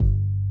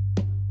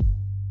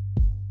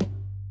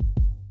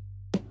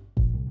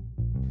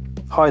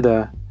Hi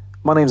there,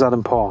 my name's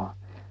Adam Parr.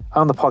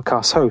 I'm the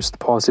podcast host of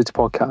the Parrsitivity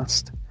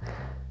podcast.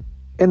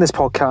 In this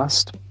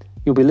podcast,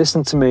 you'll be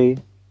listening to me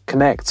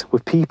connect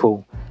with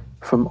people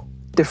from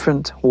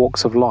different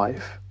walks of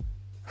life,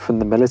 from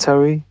the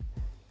military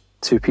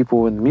to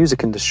people in the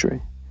music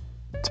industry,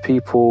 to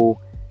people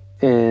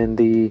in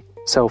the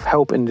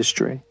self-help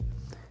industry,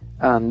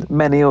 and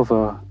many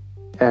other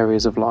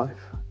areas of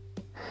life.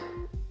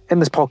 In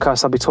this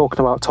podcast, I'll be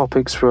talking about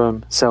topics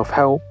from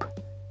self-help,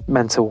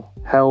 mental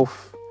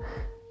health,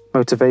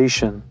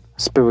 motivation,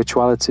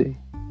 spirituality,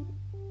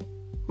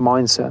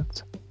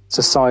 mindset,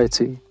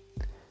 society,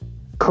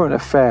 current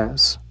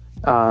affairs,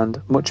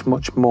 and much,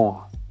 much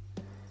more.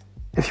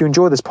 If you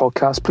enjoy this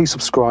podcast, please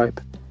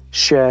subscribe,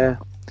 share,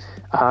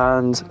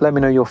 and let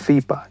me know your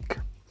feedback.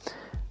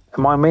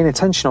 And my main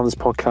intention on this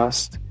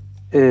podcast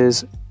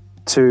is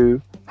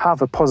to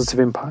have a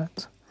positive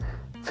impact.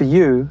 For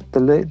you,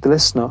 the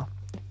listener,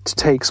 to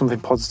take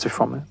something positive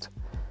from it,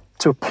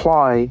 to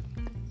apply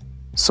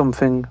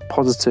something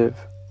positive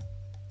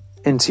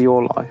into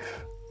your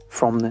life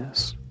from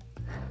this.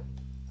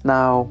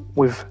 Now,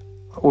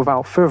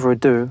 without further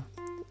ado,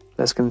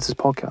 let's get into this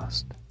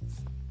podcast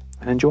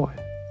and enjoy.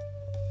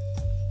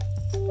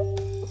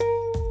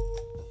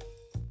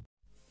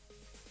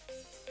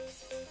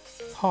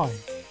 Hi,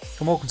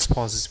 and welcome to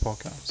Parrsitivity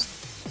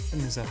podcast. In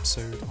this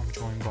episode, I'm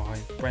joined by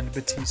Brenda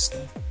Batista.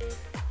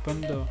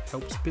 Brenda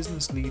helps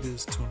business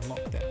leaders to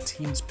unlock their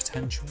team's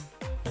potential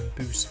and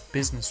boost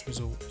business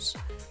results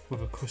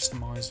with a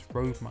customized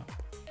roadmap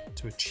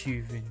to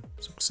achieving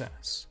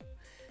success.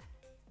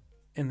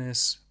 In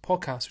this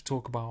podcast, we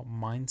talk about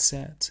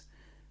mindset,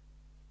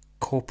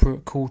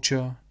 corporate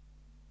culture,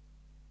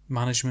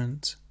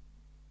 management,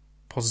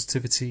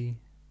 positivity,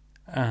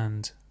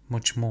 and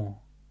much more,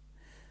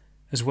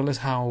 as well as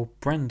how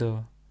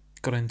Brenda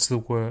got into the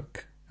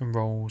work and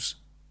roles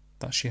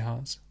that she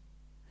has.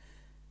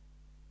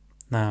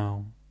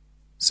 Now,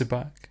 sit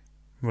back,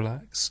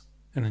 relax,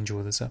 and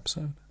enjoy this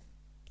episode.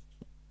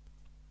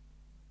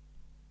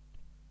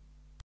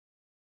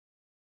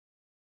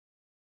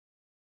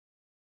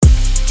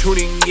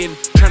 Tuning in,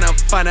 trying to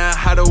find out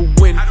how to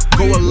win.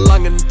 Go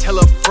along and tell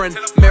a friend.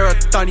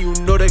 Marathon, you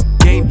know the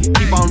game.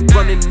 Keep on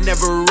running,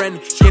 never end.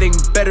 Getting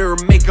better,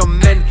 make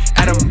amend.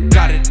 Adam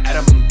got it,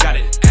 Adam got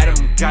it,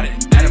 Adam got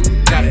it,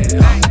 Adam got it.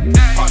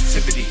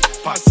 Parrsitivity,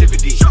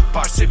 Parrsitivity,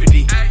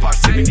 Parrsitivity,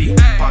 Parrsitivity,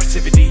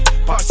 Parrsitivity,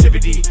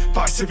 Parrsitivity,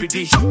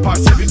 Parrsitivity,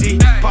 Parrsitivity,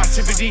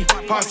 Parrsitivity,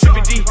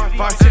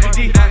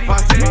 Parrsitivity,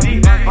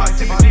 Parrsitivity,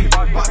 Parrsitivity,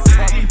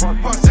 Parrsitivity,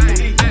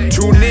 Parrsitivity.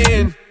 Tune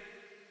in.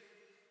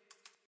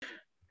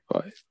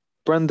 Right.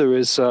 Brenda,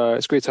 it's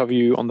great to have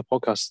you on the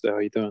podcast today. How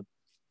are you doing?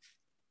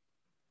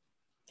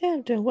 Yeah,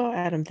 I'm doing well,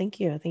 Adam. Thank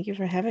you. Thank you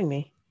for having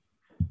me.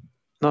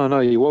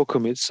 No, you're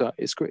welcome. It's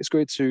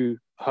great to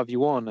have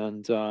you on,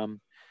 and I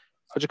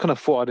just kind of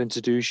thought I'd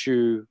introduce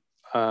you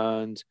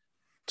and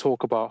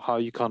talk about how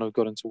you kind of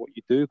got into what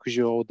you do, because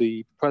you're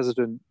the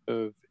president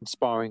of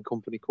Inspiring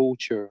Company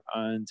Culture,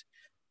 and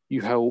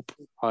you help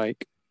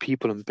like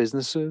people and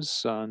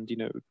businesses and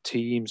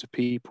teams of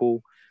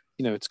people,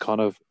 to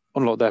kind of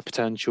unlock their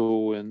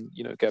potential and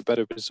get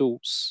better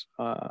results.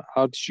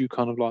 How did you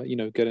kind of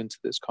get into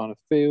this kind of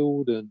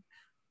field, and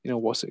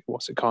what's it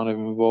kind of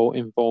involved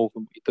in what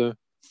you do?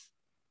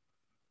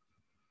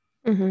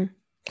 Mm-hmm.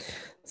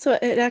 So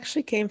it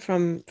actually came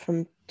from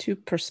two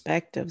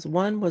perspectives.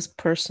 One was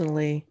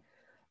personally,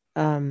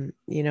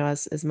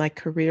 as my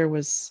career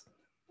was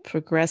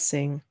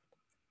progressing,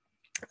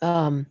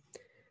 it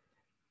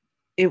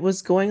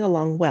was going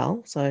along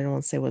well. So I don't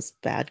want to say it was a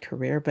bad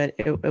career, but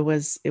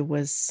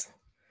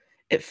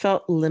it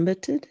felt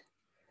limited,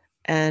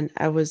 and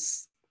I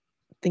was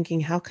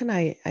thinking, how can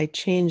I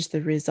change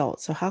the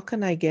results? So how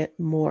can I get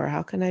more?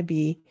 How can I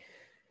be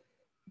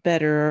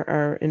better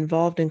or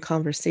involved in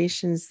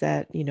conversations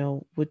that,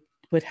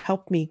 would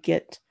help me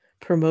get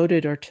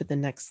promoted or to the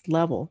next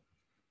level?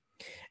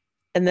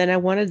 And then I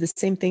wanted the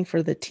same thing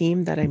for the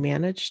team that I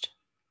managed,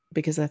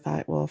 because I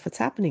thought, well, if it's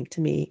happening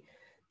to me,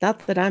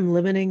 not that I'm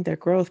limiting their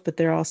growth, but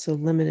they're also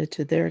limited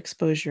to their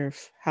exposure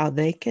of how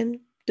they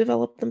can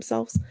develop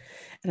themselves.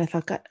 And I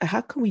thought, God,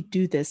 how can we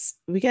do this?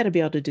 We got to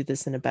be able to do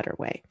this in a better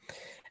way.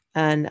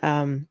 And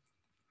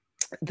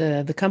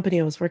the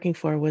company I was working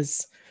for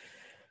was,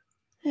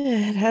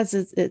 it has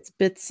its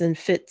bits and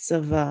fits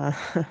of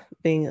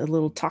being a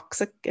little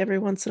toxic every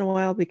once in a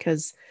while,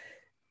 because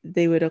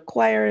they would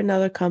acquire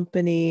another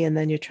company and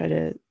then you try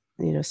to,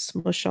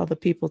 smush all the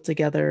people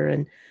together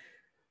and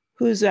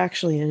who's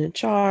actually in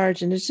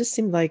charge. And it just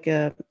seemed like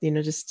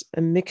just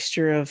a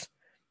mixture of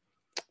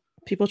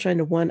people trying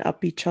to one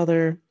up each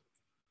other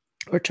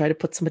or try to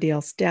put somebody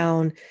else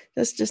down.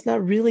 That's just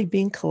not really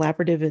being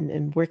collaborative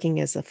and working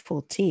as a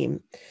full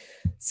team.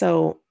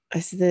 So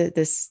I said,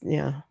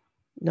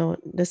 no,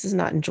 this is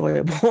not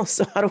enjoyable.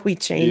 So how do we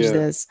change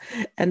this?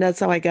 And that's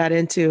how I got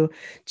into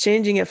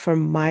changing it for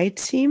my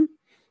team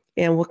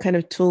and what kind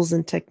of tools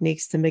and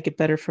techniques to make it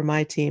better for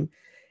my team.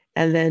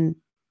 And then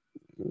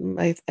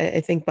I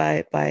think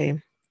by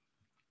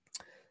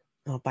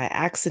by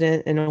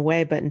accident in a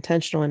way, but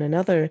intentional in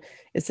another.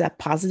 It's that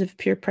positive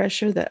peer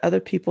pressure that other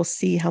people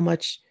see how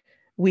much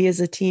we as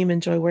a team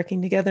enjoy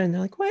working together, and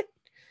they're like, "What?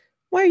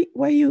 Why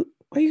are you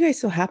guys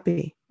so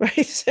happy?"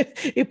 Right?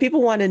 If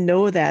people want to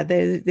know that,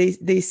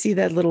 they see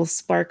that little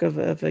spark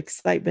of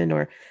excitement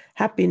or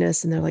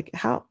happiness, and they're like,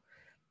 how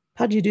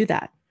do you do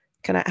that?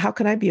 How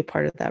can I be a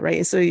part of that? Right?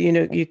 And so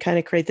you kind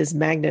of create this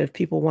magnet of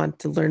people want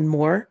to learn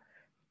more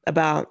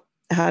about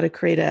how to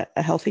create a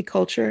healthy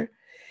culture.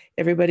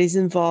 Everybody's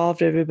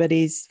involved,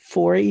 everybody's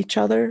for each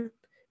other,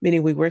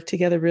 meaning we work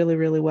together really,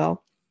 really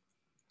well.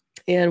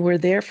 And we're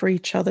there for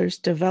each other's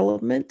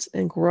development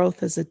and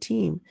growth as a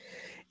team.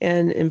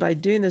 And by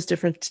doing those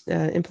different,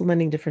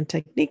 implementing different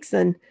techniques,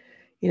 then,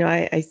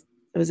 I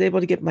was able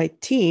to get my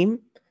team.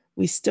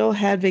 We still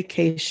had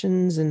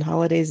vacations and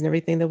holidays and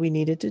everything that we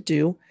needed to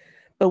do,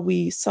 but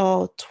we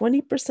saw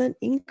 20%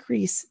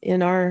 increase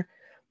in our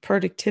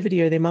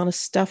productivity, or the amount of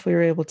stuff we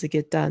were able to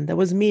get done that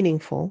was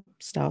meaningful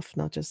stuff,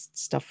 not just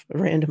stuff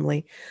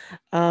randomly.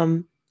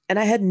 And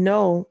I had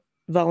no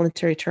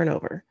voluntary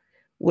turnover,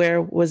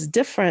 where was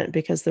different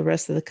because the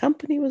rest of the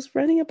company was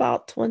running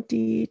about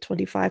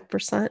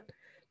 20-25%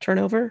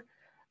 turnover,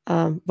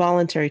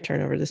 voluntary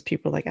turnover. There's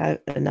people like, I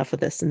have enough of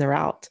this, and they're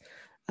out.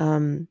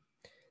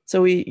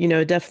 So we,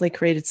 definitely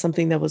created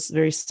something that was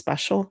very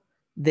special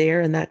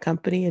there in that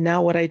company. And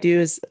now what I do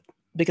is,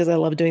 because I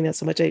love doing that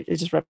so much, I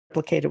just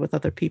replicate it with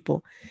other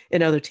people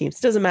in other teams.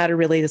 It doesn't matter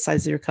really the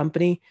size of your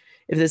company.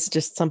 If this is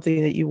just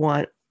something that you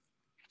want,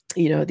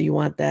 that you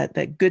want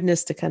that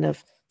goodness to kind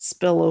of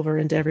spill over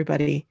into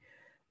everybody,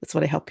 that's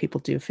what I help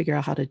people do, figure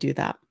out how to do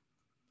that.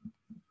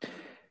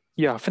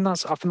 Yeah, I think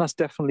that's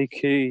definitely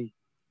key,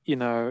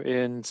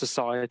 in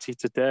society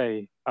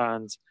today,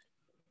 and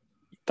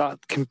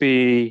that can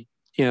be,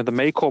 the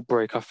make or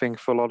break, I think,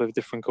 for a lot of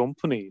different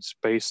companies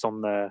based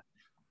on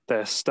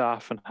their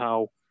staff and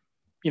how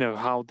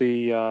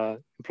the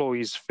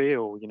employees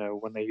feel,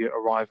 when they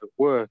arrive at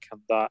work,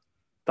 and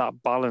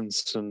that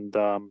balance, and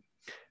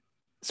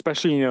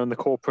especially in the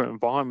corporate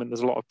environment,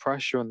 there's a lot of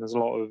pressure and there's a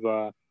lot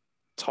of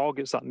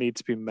targets that need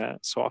to be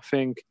met. So I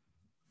think,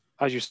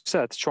 as you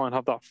said, to try and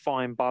have that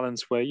fine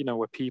balance where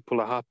where people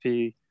are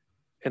happy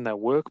in their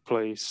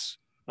workplace,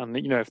 and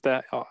if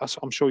they're,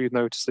 I'm sure you've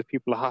noticed, if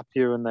people are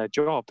happier in their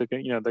job, they're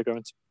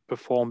going to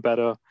perform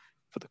better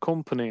for the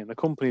company, and the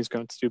company is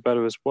going to do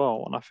better as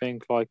well. And I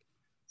think, like,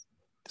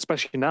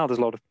 especially now, there's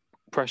a lot of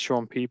pressure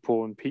on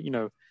people and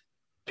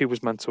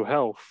people's mental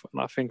health.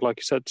 And I think, like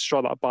you said, to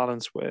strike that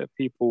balance where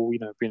people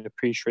being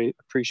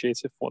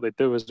appreciative for what they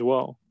do as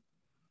well.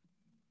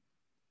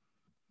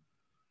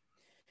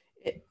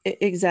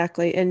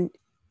 Exactly. And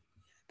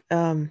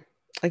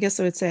I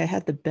guess I would say I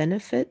had the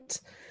benefit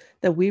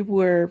that we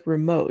were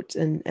remote.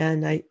 And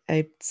I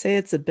say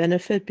it's a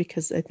benefit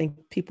because I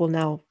think people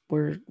now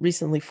were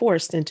recently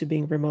forced into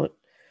being remote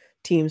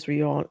teams where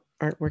you all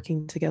aren't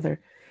working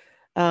together.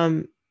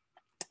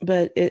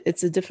 But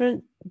it's a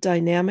different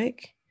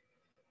dynamic,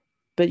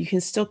 but you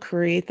can still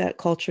create that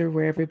culture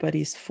where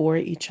everybody's for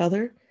each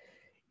other.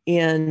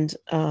 And,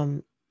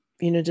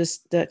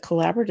 just that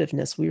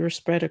collaborativeness. We were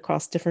spread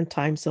across different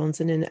time zones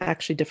and in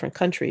actually different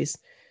countries,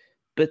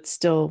 but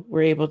still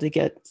we're able to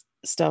get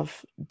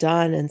stuff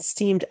done and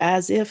seemed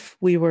as if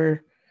we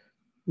were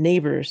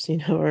neighbors,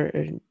 or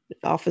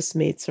office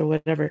mates or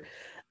whatever,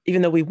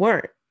 even though we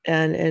weren't.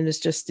 And it's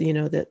just,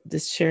 that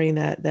this sharing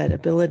that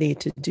ability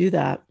to do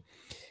that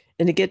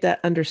and to get that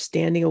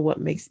understanding of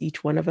what makes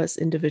each one of us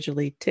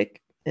individually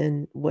tick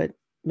and what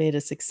made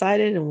us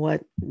excited and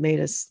what made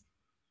us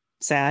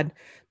sad,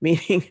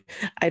 meaning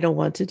I don't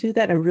want to do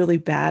that. I'm really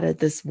bad at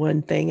this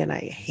one thing and I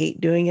hate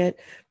doing it.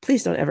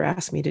 Please don't ever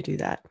ask me to do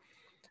that.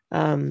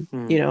 And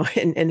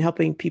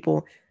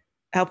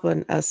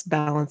helping us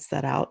balance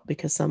that out,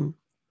 because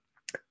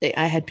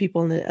I had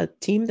people in a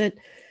team that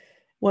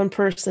one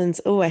person's,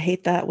 oh, I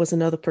hate that, was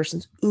another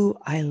person's, ooh,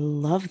 I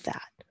love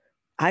that.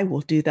 I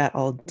will do that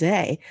all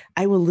day.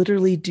 I will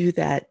literally do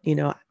that,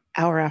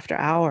 hour after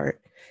hour.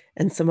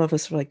 And some of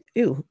us were like,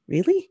 ooh,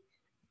 really?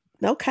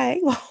 Okay,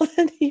 well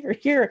then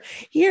here,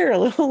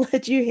 we'll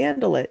let you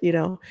handle it,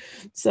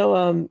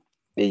 So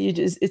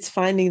it's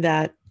finding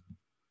that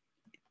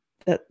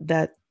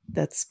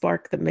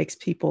spark that makes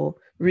people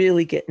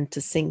really get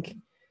into sync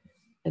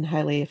and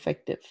highly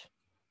effective.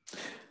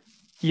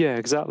 Yeah,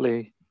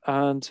 exactly.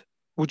 And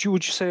would you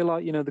say,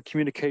 like, the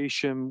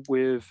communication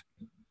with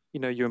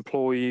your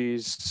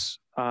employees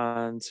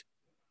and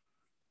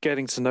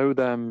getting to know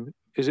them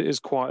is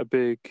quite a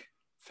big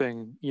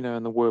thing,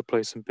 in the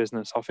workplace and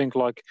business. I think,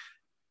 like,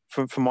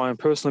 from my own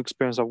personal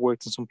experience, I've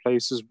worked in some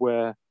places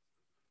where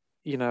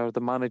the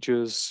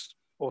managers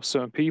or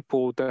certain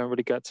people don't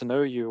really get to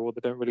know you, or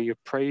they don't really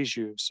praise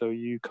you, so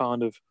you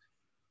kind of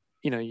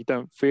you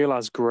don't feel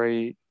as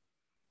great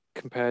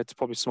compared to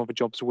probably some other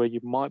jobs where you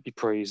might be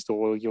praised,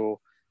 or your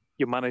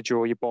manager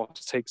or your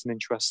boss takes an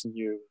interest in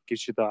you,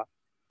 gives you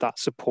that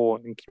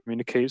support and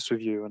communicates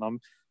with you. And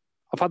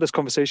I've had this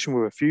conversation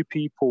with a few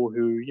people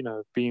who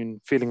have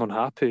been feeling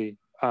unhappy,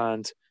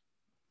 and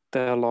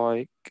they're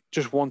like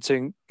just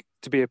wanting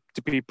to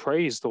be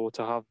praised, or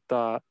to have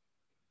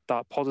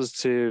that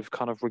positive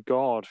kind of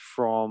regard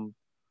from,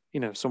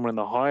 someone in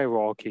the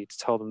hierarchy, to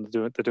tell them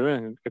they're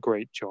doing a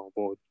great job,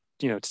 or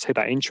to take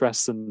that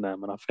interest in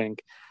them. And I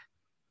think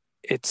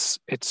it's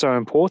so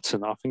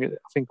important. I think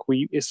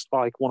it's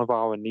like one of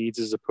our needs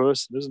as a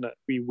person, isn't it?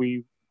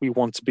 We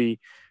want to be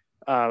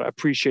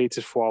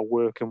appreciated for our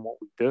work and what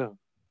we do.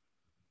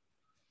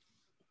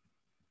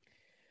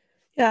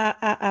 Yeah,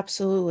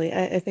 absolutely.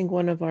 I think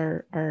one of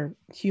our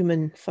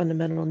human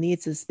fundamental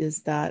needs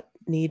is that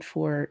need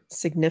for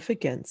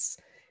significance.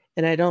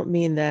 And I don't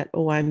mean that,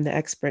 oh, I'm the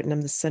expert and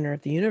I'm the center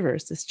of the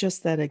universe. It's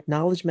just that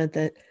acknowledgement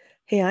that,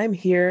 hey, I'm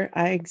here,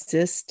 I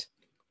exist,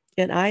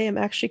 and I am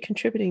actually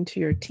contributing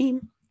to your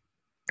team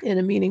in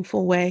a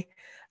meaningful way.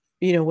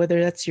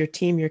 Whether that's your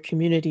team, your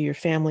community, your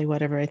family,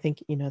 whatever. I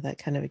think, that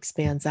kind of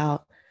expands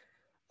out.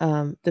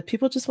 That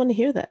people just want to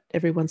hear that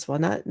every once in a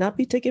while, not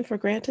be taken for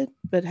granted,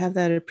 but have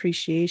that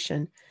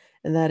appreciation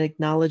and that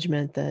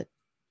acknowledgement that,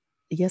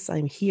 yes,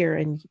 I'm here,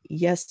 and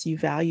yes, you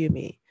value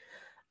me.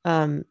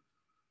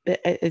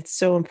 It's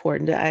so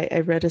important.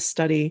 I read a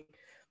study,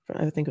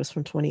 I think it was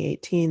from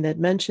 2018, that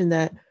mentioned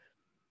that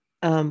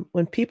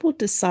when people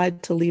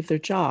decide to leave their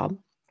job,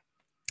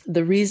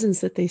 the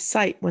reasons that they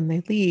cite when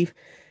they leave,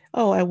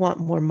 oh, I want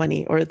more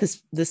money, or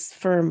this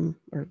firm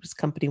or this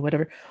company,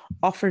 whatever,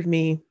 offered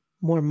me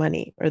more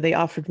money, or they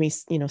offered me,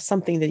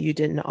 something that you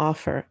didn't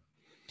offer.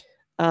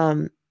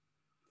 And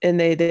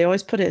they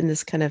always put it in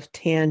this kind of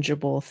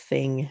tangible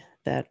thing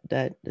that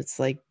it's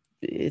like,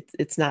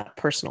 it's not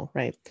personal,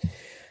 right?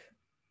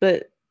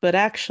 But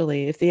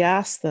actually, if they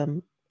ask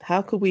them,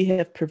 how could we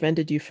have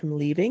prevented you from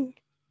leaving?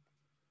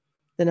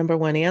 The number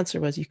one answer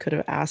was, you could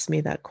have asked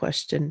me that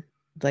question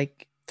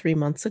like 3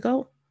 months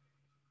ago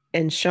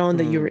and shown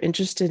that you were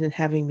interested in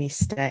having me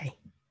stay.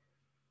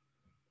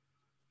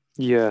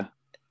 Yeah.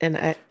 And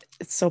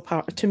it's so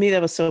powerful. To me,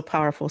 that was so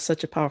powerful,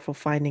 such a powerful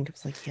finding. It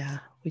was like, yeah,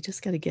 we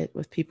just got to get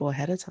with people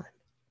ahead of time.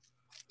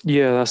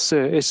 Yeah, that's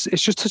it. It's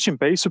just touching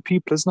base with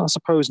people, isn't it, I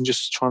suppose, and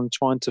just trying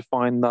to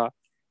find that,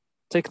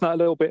 taking that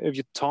little bit of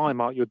your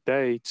time out your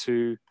day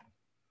to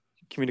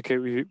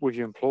communicate with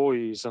your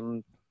employees.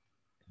 And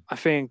I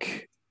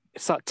think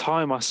it's that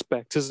time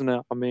aspect, isn't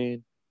it? I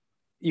mean,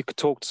 you could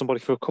talk to somebody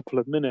for a couple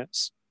of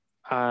minutes,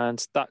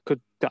 and that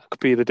could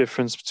be the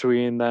difference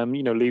between them,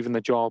 leaving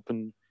the job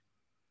and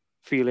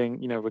feeling,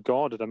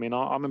 regarded. I mean,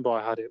 I remember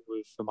I had it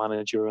with the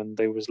manager, and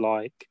they was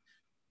like,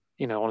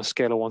 on a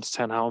scale of 1 to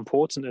 10, how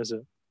important is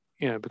it?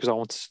 Because I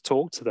wanted to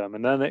talk to them,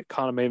 and then it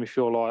kind of made me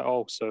feel like,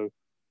 oh, so,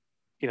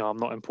 I'm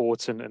not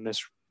important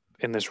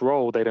in this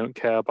role. They don't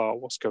care about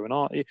what's going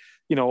on.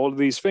 All of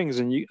these things,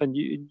 and you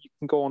can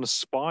go on a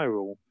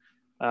spiral.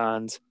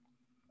 And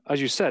as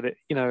you said,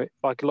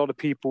 like a lot of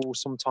people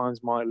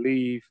sometimes might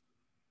leave,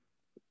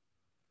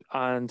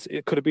 and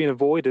it could have been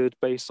avoided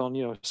based on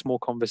a small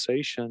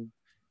conversation.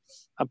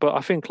 But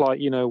I think, like,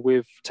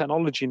 with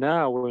technology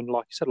now, and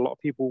like you said, a lot of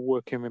people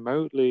working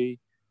remotely,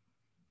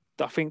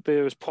 I think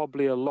there is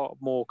probably a lot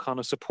more kind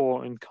of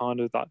support and kind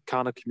of that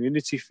kind of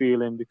community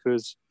feeling,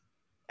 because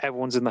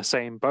everyone's in the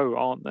same boat,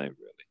 aren't they,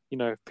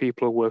 really? If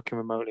people are working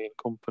remotely in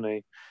a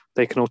company,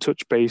 they can all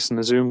touch base in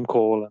a Zoom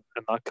call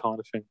and that kind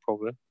of thing,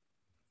 probably.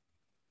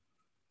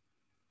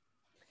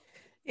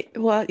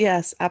 Well,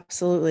 yes,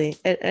 absolutely.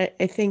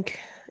 I think,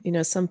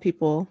 some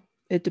people,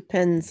 it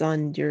depends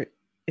on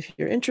if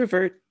you're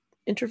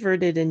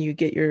introverted and you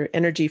get your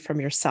energy from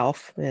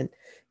yourself and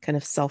kind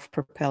of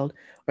self-propelled,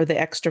 or the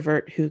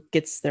extrovert who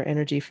gets their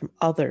energy from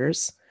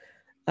others.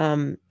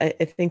 I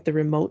think the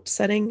remote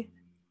setting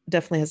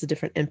definitely has a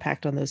different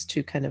impact on those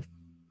two kind of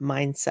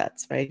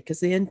mindsets, right? Because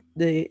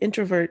the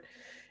introvert,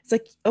 it's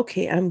like,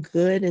 okay, I'm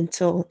good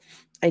until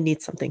I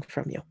need something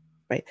from you,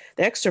 right?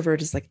 The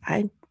extrovert is like,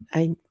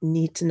 I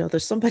need to know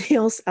there's somebody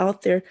else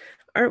out there.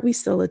 Aren't we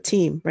still a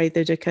team, right?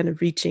 They're just kind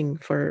of reaching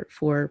for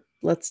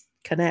let's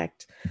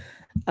connect.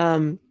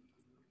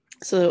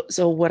 So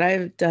what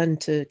I've done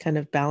to kind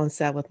of balance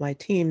that with my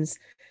teams,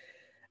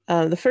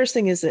 the first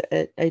thing is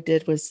that I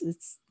did was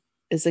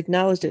is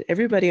acknowledge that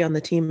everybody on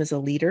the team is a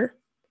leader.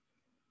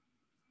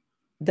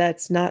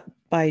 That's not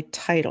by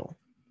title,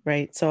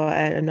 right? So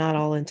I'm not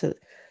all into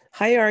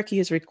hierarchy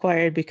is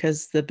required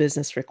because the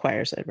business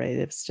requires it, right?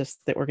 It's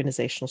just the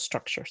organizational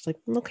structure. It's like,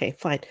 okay,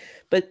 fine.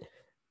 But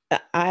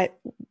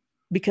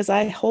because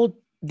I hold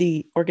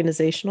the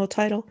organizational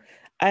title,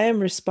 I am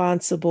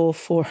responsible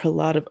for a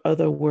lot of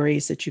other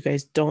worries that you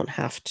guys don't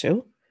have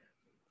to.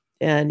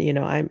 And,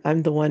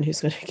 I'm the one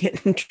who's going to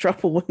get in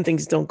trouble when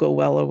things don't go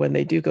well, or when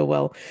they do go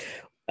well.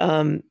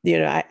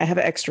 I have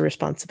an extra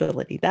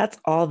responsibility. That's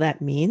all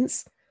that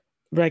means,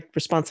 like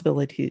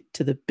responsibility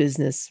to the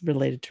business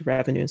related to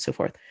revenue and so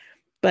forth.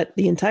 But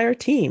the entire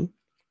team,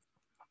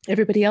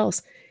 everybody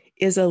else,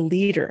 is a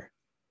leader,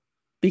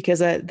 because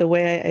the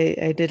way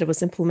I did it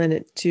was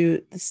implemented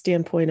to the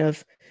standpoint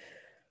of,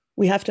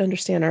 we have to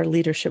understand our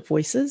leadership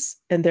voices,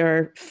 and there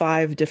are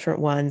 5 different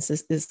ones.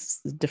 This is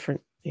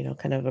different,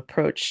 kind of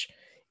approach.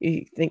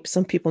 You think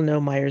some people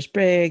know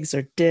Myers-Briggs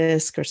or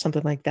DISC or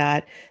something like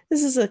that.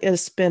 This is a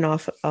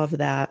spin-off of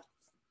that.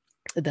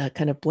 that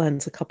kind of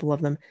blends a couple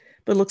of them,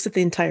 but looks at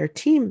the entire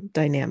team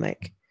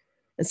dynamic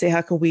and say,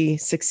 how can we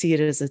succeed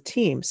as a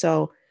team?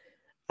 So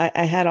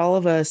I had all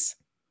of us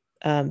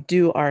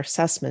do our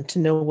assessment to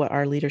know what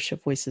our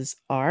leadership voices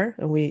are.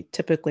 And we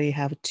typically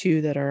have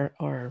two that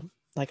are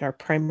like our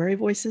primary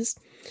voices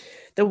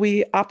that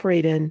we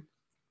operate in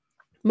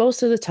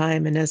most of the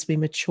time. And as we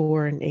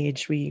mature and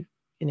age, we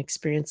in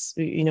experience,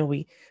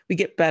 we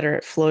get better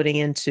at floating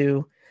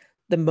into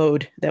the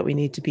mode that we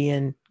need to be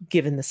in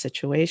given the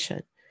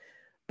situation.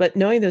 But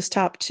knowing those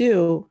top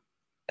two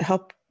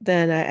helped.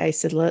 Then I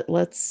said,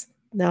 let's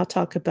now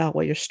talk about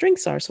what your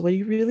strengths are. So what do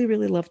you really,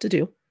 really love to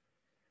do?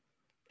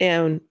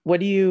 And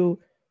what do you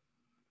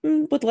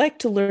would like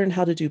to learn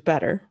how to do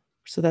better?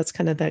 So that's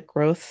kind of that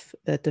growth,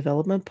 that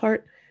development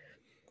part,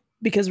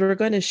 because we're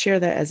going to share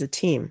that as a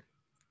team.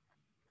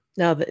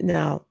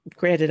 Now,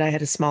 granted, I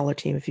had a smaller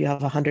team. If you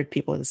have 100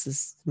 people, this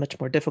is much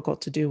more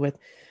difficult to do with.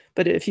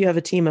 But if you have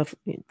a team of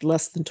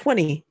less than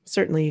 20,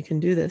 certainly you can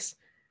do this.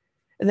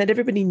 And that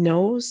everybody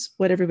knows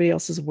what everybody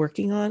else is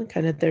working on,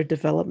 kind of their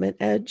development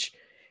edge.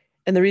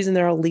 And the reason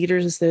they're all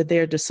leaders is they're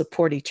there to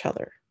support each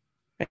other.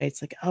 Right?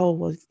 It's like, oh,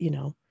 well,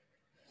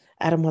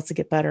 Adam wants to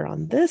get better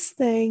on this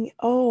thing.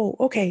 Oh,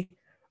 okay.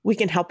 We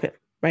can help him,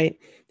 right?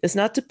 It's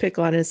not to pick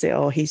on and say,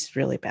 oh, he's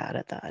really bad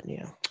at that.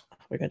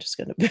 We're just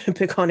going to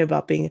pick on him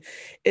about being,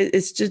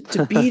 it's just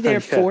to be there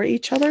for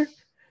each other,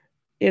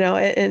 in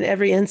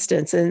every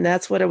instance. And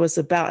that's what it was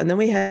about. And then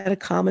we had a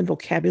common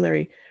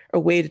vocabulary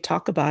or way to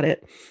talk about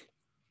it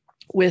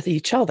with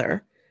each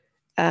other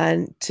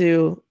and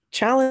to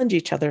challenge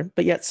each other,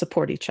 but yet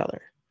support each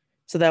other.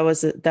 So that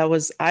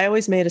was I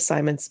always made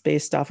assignments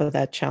based off of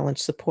that challenge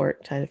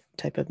support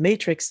type of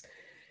matrix,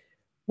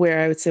 where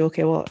I would say,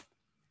 okay, well,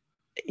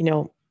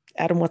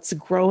 Adam wants to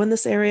grow in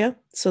this area.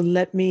 So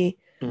let me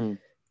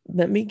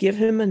give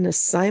him an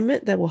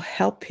assignment that will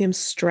help him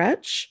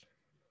stretch,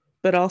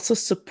 but also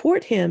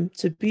support him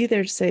to be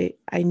there to say,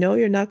 I know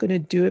you're not going to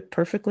do it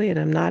perfectly, and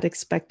I'm not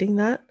expecting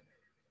that,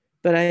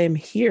 but I am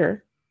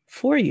here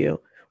for you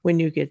when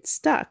you get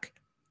stuck.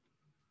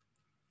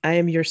 I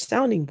am your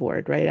sounding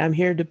board, right? I'm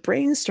here to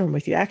brainstorm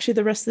with you. Actually,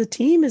 the rest of the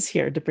team is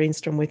here to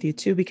brainstorm with you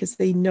too, because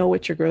they know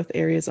what your growth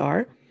areas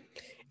are.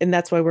 And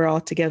that's why we're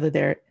all together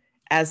there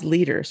as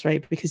leaders,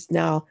 right? Because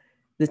now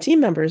the team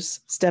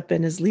members step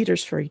in as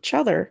leaders for each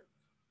other,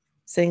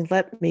 saying,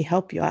 let me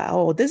help you.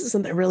 Oh, this is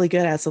something really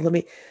good at. So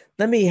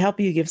let me help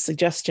you give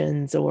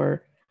suggestions,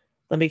 or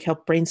let me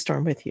help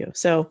brainstorm with you.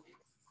 So,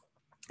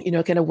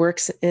 it kind of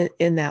works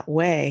in that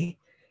way.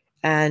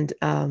 And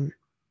then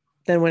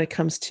when it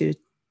comes to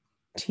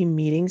team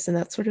meetings and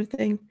that sort of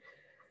thing,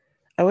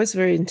 I was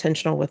very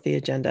intentional with the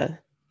agenda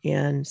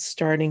and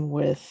starting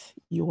with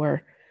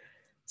your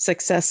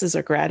successes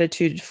or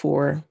gratitude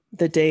for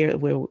the day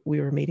where we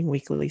were meeting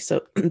weekly.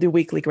 So the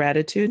weekly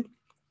gratitude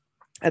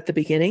at the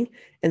beginning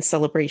and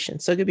celebration.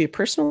 So it could be a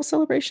personal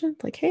celebration,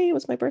 like, hey, it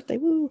was my birthday,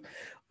 woo.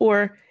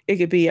 Or it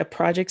could be a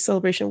project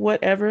celebration,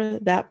 whatever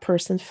that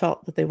person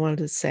felt that they wanted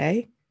to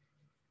say.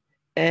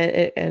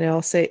 And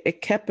I'll say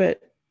it kept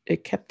it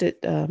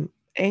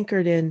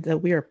anchored in that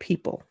we are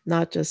people,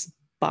 not just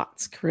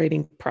bots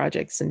creating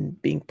projects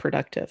and being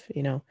productive.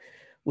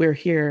 We're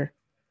here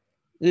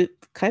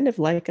kind of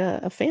like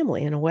a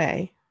family in a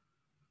way,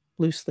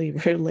 loosely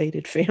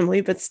related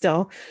family, but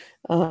still.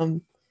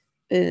 And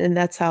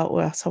that's how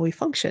we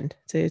functioned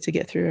to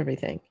get through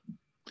everything.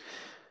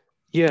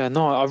 Yeah,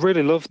 no, I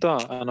really love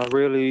that, and I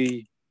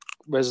really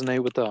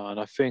resonate with that, and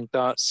I think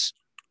that's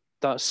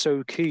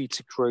so key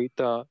to create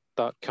that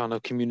kind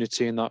of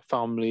community and that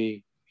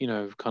family,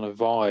 kind of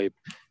vibe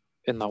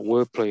in that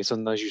workplace.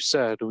 And as you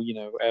said,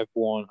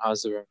 everyone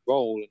has their own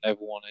role, and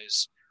everyone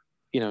is,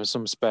 in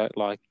some respect,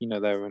 like,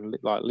 they're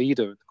like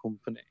leader in the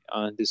company,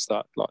 and it's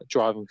that like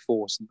driving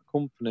force in the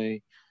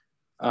company,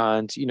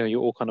 and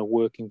you're all kind of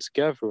working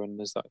together, and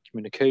there's that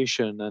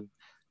communication. And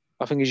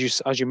I think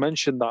as you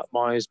mentioned, that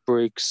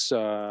Myers-Briggs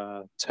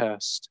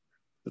test,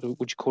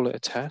 would you call it a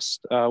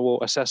test? Well,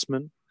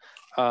 assessment.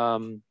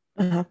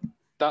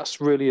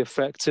 That's really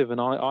effective, and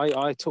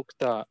I took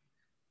that.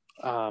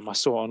 I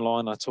saw it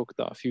online. I took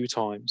that a few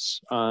times,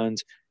 and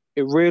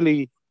it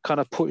really kind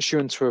of puts you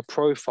into a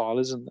profile,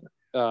 isn't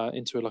it?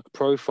 Into like a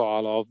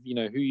profile of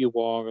who you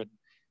are and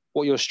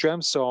what your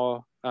strengths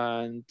are,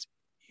 and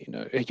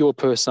your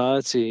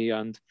personality,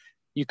 and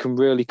you can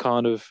really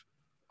kind of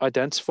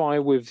identify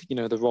with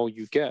the role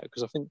you get.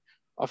 Because I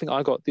think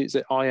I got the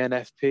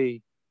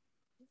INFP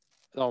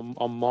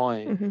on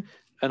mine,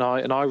 and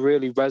I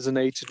really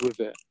resonated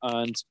with it,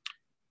 and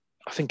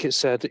I think it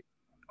said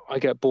I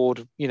get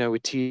bored,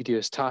 with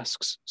tedious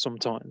tasks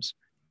sometimes,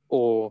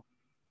 or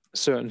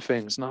certain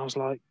things, and I was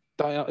like,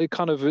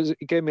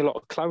 it gave me a lot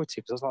of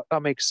clarity, because I was like,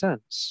 that makes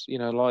sense,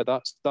 like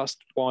that's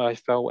why I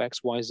felt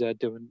XYZ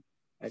doing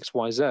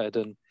XYZ.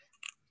 And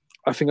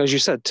I think, as you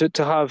said,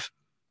 to have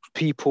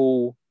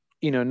people,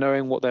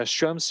 knowing what their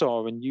strengths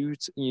are, and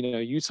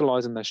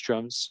utilizing their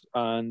strengths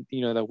and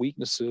their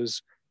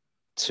weaknesses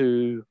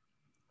to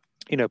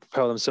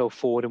propel themselves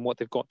forward in what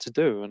they've got to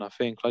do. And I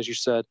think, as you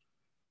said,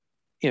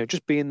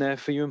 just being there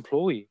for your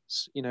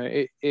employees,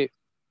 it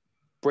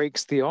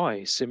breaks the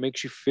ice. It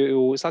makes you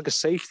feel, it's like a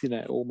safety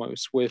net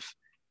almost with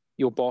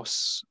your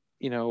boss,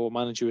 or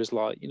manager is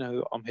like,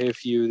 I'm here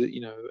for you, that,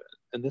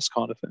 and this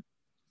kind of thing.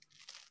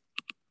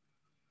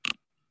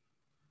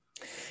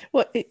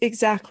 Well,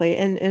 exactly.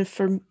 And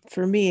for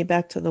me,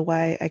 back to the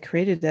why I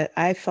created it,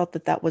 I felt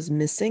that was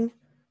missing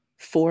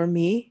for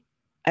me.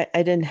 I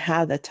didn't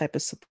have that type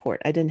of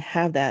support. I didn't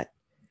have that,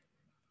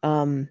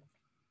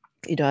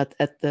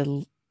 at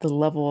the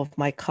level of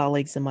my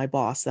colleagues and my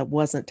boss. That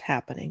wasn't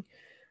happening.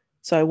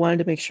 So I wanted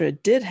to make sure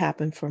it did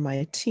happen for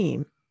my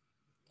team.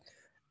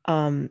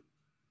 And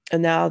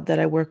now that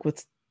I work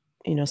with,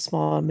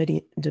 small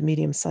to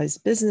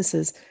medium-sized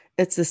businesses,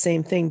 it's the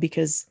same thing,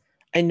 because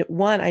I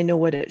know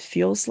what it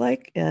feels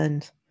like,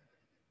 and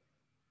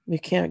we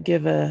can't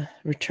give a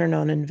return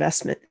on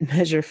investment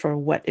measure for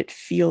what it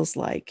feels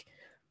like,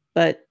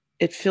 but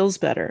it feels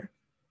better.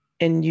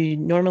 And you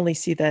normally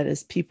see that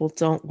as people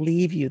don't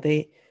leave you.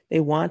 They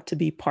want to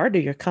be part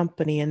of your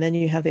company. And then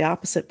you have the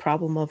opposite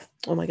problem of,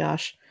 oh my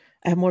gosh,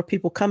 I have more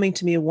people coming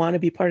to me who want to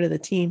be part of the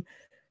team.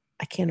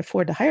 I can't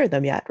afford to hire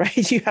them yet,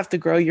 right? You have to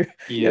grow your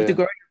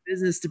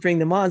business to bring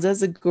them on. So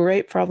that's a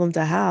great problem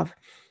to have.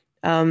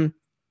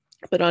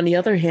 But on the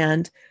other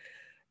hand,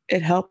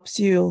 it helps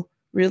you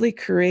really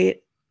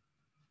create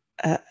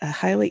a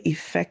highly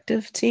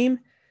effective team,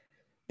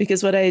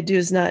 because what I do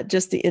is not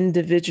just the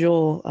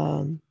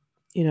individual,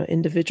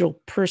 individual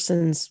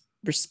person's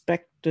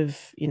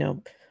respective,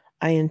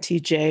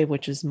 INTJ,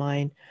 which is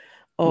mine,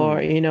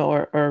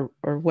 or,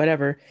 or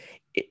whatever.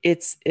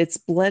 It's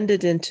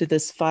blended into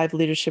this 5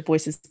 leadership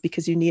voices,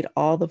 because you need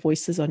all the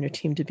voices on your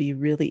team to be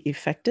really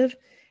effective.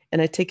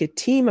 And I take a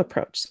team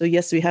approach. So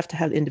yes, we have to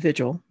have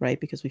individual, right?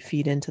 Because we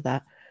feed into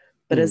that.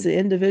 But as an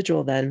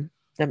individual, then,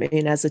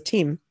 as a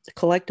team,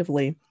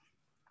 collectively,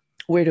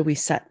 where do we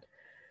set?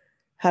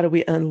 How do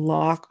we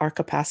unlock our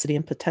capacity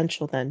and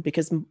potential then?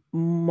 Because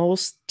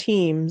most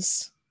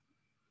teams,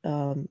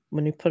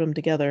 when you put them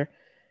together,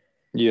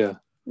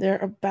 they're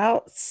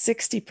about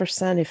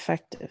 60%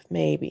 effective,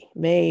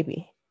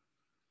 maybe,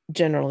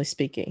 generally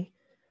speaking.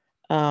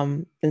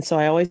 And so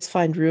I always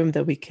find room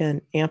that we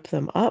can amp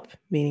them up,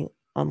 meaning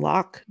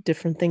unlock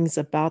different things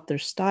about their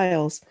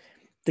styles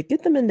to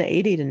get them into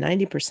 80 to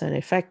 90%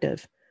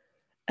 effective.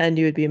 And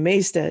you would be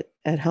amazed at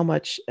how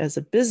much, as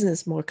a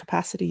business, more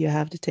capacity you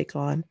have to take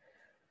on.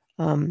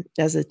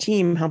 As a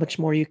team, how much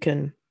more you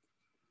can,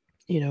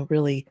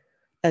 really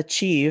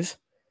achieve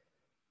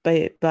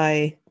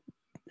by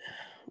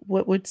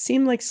what would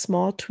seem like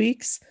small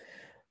tweaks.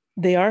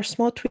 They are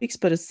small tweaks,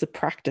 but it's the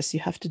practice.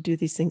 You have to do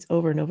these things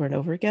over and over and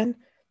over again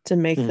to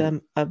make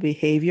them a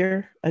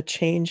behavior. A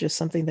change is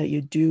something that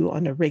you do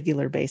on a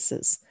regular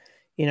basis.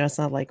 It's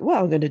not like,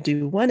 well, I'm going to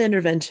do one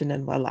intervention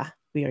and voila,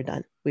 we are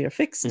done. We are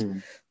fixed.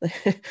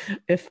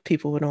 If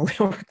people would only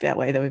work that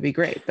way, that would be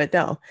great. But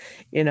no,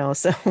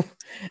 so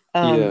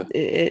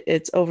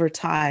it's over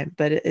time,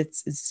 but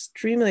it's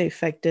extremely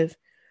effective.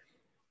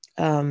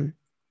 You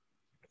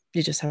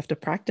just have to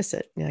practice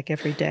it like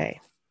every day.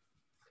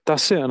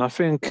 That's it. And I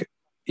think,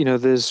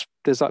 there's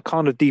that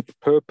kind of deeper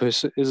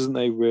purpose, isn't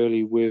there,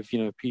 really, with,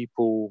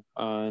 people.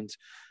 And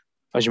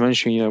as you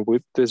mentioned,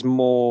 there's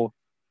more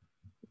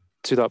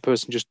to that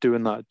person just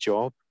doing that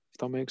job, if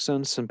that makes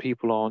sense. And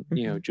people aren't,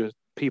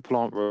 people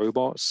aren't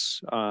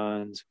robots,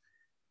 and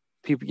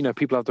people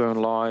have their own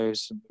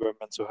lives and their own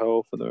mental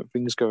health and their own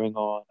things going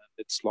on. And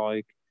it's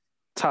like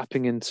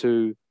tapping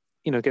into,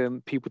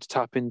 getting people to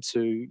tap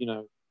into,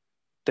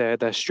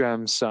 their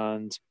strengths,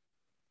 and,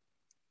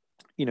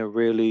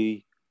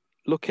 really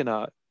looking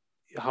at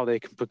how they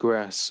can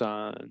progress,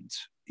 and,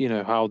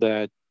 how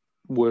their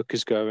work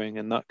is going,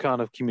 and that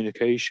kind of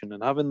communication,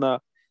 and having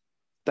that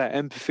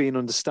empathy and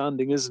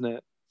understanding, isn't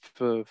it,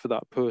 for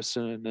that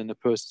person in a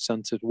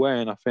person-centered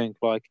way. And I think,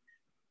 like,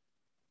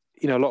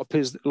 a lot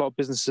of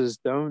businesses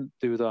don't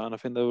do that, and I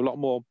think there are a lot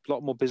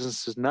more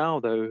businesses now,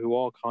 though, who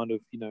are kind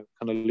of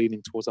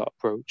leaning towards that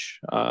approach,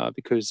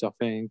 because I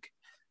think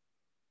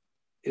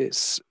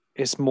it's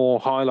more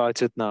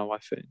highlighted now. I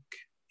think,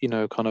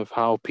 kind of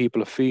how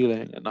people are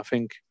feeling, and I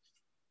think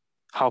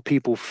how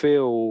people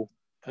feel,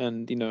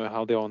 and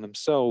how they are on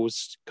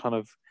themselves, kind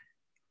of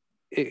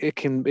it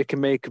can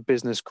make a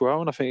business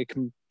grow. And I think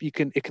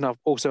it can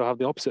also have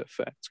the opposite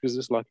effect, because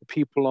it's like, if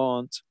people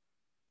aren't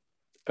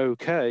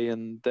okay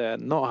and they're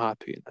not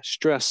happy and they're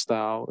stressed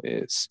out,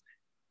 it's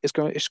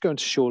going to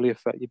surely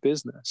affect your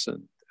business,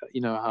 and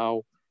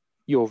how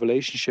your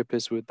relationship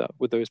is with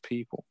those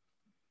people.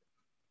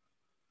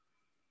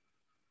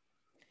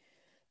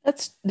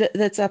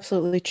 That's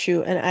absolutely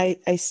true. And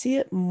I see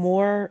it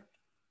more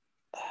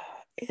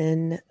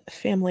in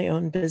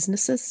family-owned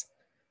businesses,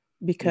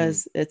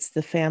 because it's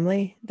the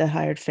family, the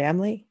hired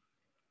family.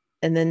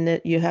 And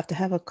then you have to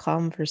have a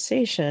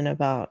conversation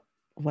about,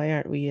 why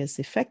aren't we as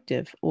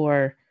effective?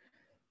 Or,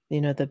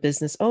 the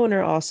business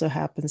owner also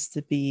happens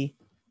to be,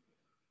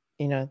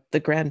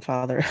 the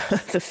grandfather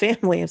of the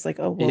family. It's like,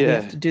 oh, well, we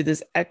have to do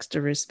this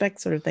extra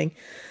respect sort of thing.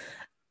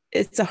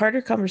 It's a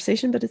harder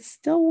conversation, but it's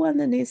still one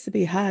that needs to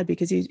be had,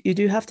 because you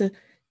do have to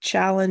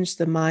challenge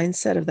the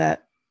mindset of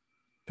that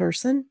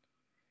person.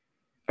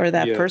 or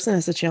that Yeah. person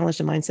has to challenge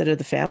the mindset of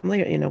the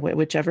family, you know,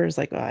 whichever is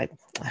like, oh, I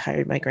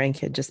hired my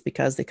grandkid just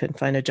because they couldn't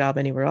find a job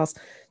anywhere else.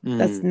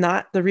 That's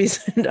not the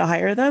reason to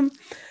hire them.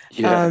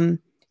 Yeah.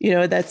 You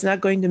know, that's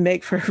not going to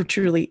make for a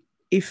truly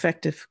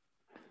effective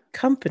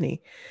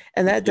company.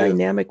 And that Yeah.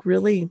 dynamic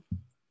really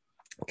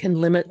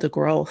can limit the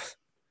growth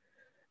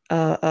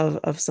of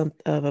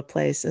a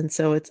place. And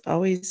so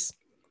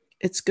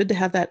it's good to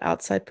have that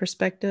outside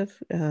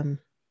perspective,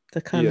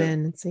 to come Yeah.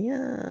 in and say,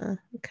 yeah,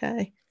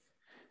 okay,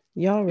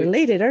 y'all It,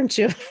 related, aren't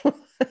you?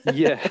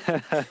 yeah.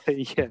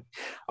 Yeah.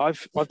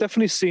 I've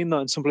definitely seen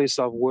that in some places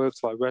I've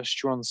worked, like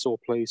restaurants or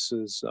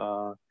places,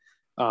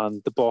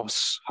 and the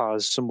boss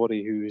has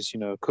somebody who's,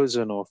 a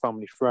cousin or a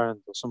family friend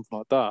or something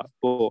like that.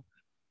 But,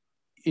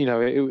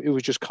 it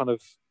was just kind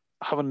of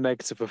have a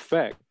negative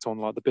effect on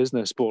like the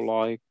business. But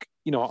like,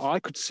 I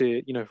could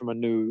see it, from a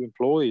new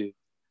employee.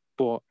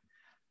 But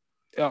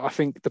I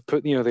think the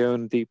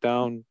owner deep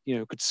down,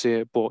 could see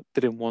it, but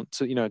didn't want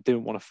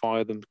to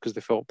fire them because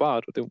they felt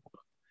bad or didn't want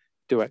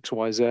to do X,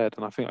 Y, Z.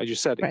 And I think, as you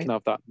said, it can Right.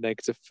 have that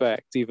negative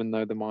effect, even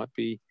though they might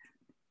be,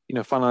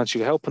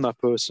 financially helping that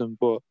person,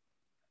 but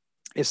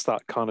it's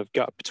that kind of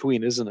gap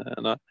between, isn't it?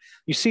 And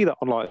you see that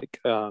on like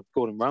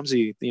Gordon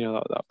Ramsay,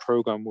 that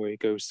program where he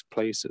goes to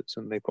places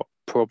and they've got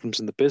problems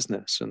in the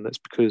business, and that's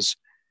because,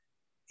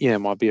 it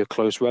might be a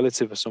close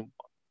relative or someone,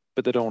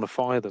 but they don't want to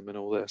fire them and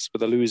all this, but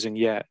they're losing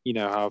yet,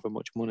 however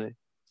much money.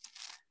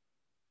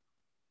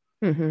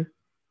 Mm-hmm.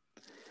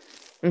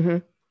 Mm-hmm.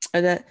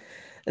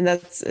 And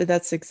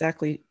that's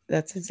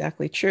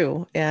exactly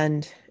true.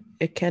 And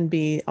it can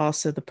be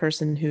also the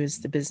person who is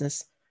the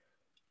business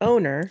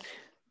owner,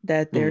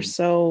 that they're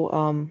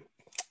Mm.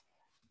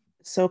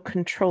 so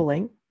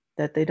controlling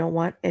that they don't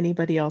want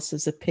anybody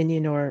else's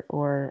opinion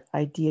or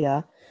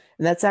idea.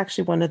 And that's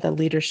actually one of the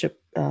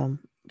leadership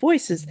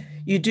voices.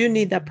 You do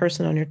need that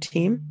person on your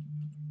team.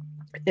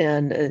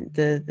 And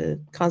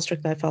the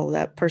construct I follow,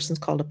 that person's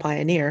called a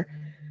pioneer,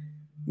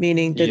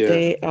 meaning that Yeah.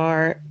 they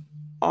are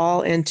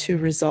all into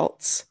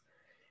results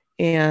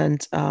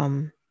and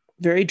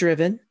very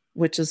driven,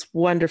 which is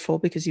wonderful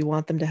because you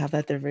want them to have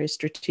that. They're very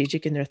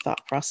strategic in their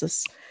thought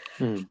process.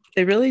 Mm.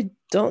 They really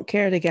don't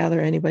care to gather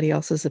anybody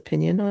else's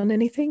opinion on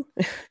anything.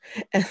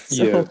 And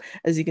Yeah. so,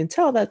 as you can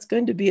tell, that's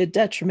going to be a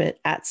detriment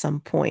at some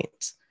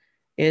point.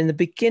 In the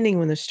beginning,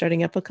 when they're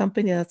starting up a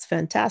company, that's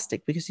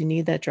fantastic because you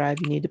need that drive.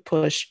 You need to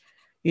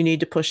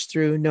push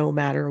through no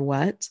matter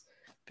what,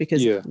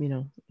 because, Yeah.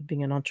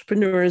 being an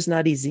entrepreneur is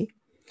not easy.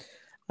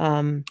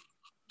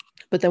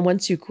 But then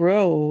once you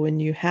grow and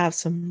you have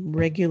some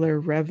regular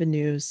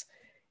revenues,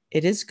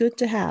 it is good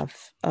to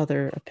have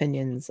other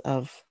opinions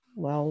of,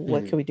 well,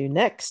 what can Mm. we do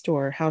next?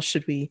 Or how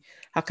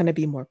can I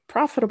be more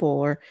profitable?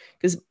 Or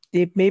because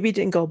they maybe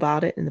didn't go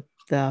about it in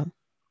the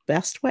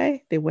best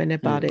way, they went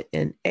about Mm. it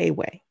in a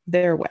way,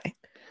 their way.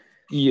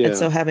 And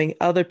so Yeah. having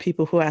other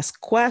people who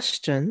ask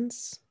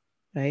questions,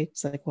 right?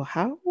 It's like, well,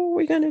 how are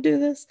we going to do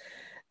this?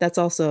 That's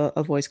also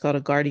a voice called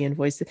a guardian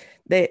voice.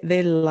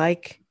 They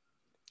like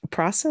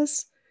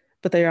process,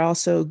 but they are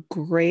also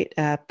great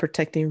at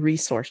protecting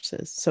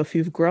resources. So if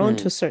you've grown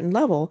to a Mm. certain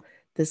level,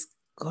 this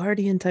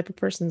guardian type of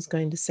person is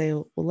going to say,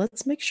 well,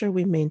 let's make sure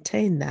we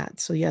maintain that.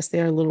 So yes,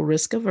 they are a little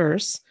risk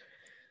averse,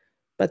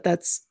 but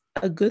that's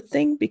a good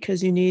thing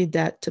because you need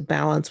that to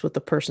balance with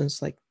the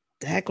person's like,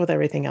 the heck with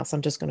everything else.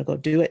 I'm just going to go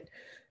do it.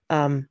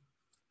 Um,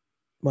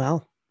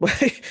 well,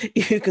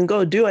 you can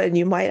go do it and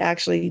you might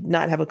actually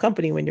not have a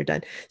company when you're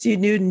done. So you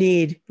do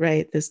need,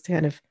 right, this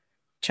kind of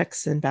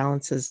checks and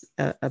balances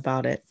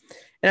about it.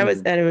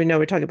 Mm. And we know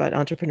we're talking about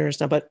entrepreneurs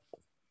now, but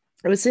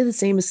I would say the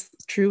same is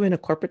true in a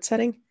corporate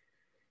setting.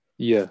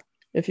 Yeah.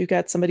 If you've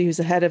got somebody who's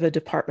the head of a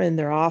department and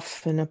they're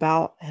off and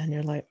about and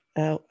you're like,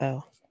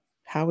 oh,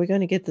 how are we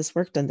going to get this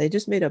work done? They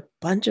just made a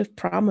bunch of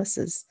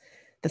promises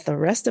that the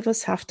rest of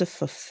us have to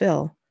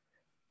fulfill.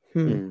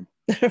 Mm.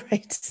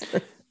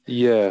 Right.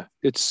 Yeah.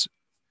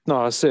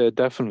 No, I say it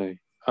definitely.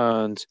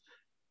 And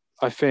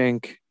I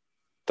think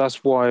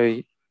that's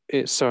why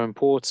it's so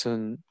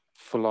important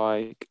for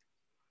like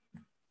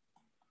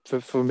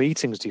for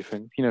meetings. Do you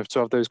think, to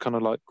have those kind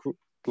of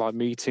like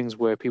meetings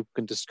where people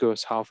can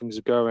discuss how things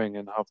are going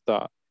and have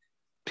that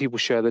people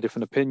share their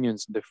different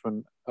opinions and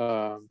different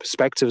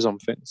perspectives on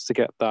things to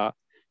get that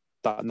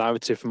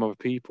narrative from other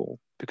people?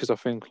 Because I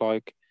think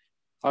like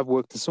I've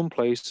worked in some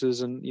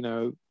places and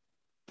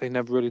they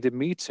never really did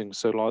meetings,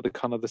 so like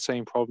the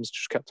same problems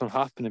just kept on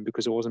happening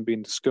because it wasn't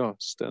being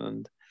discussed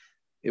and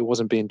it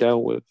wasn't being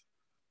dealt with.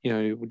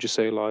 Would you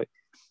say like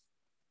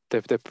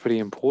they're pretty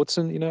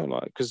important?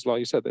 Like because like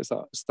you said, it's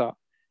that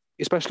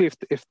especially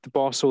if the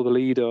boss or the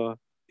leader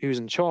who's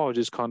in charge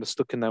is kind of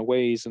stuck in their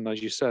ways, and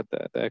as you said,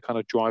 they're kind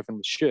of driving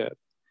the ship.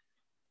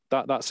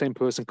 That same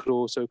person could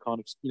also kind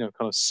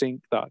of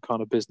sink that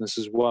kind of business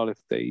as well if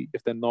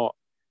they're not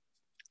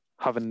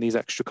having these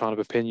extra kind of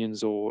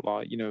opinions or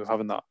like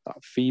having that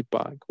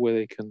feedback where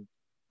they can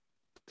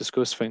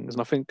discuss things.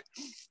 And I think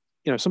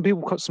some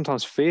people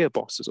sometimes fear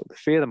bosses or they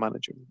fear the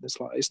manager. It's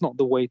like it's not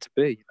the way to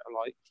be.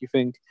 Like you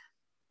think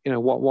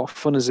what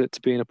fun is it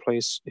to be in a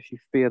place if you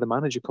fear the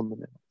manager coming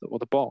in or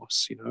the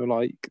boss?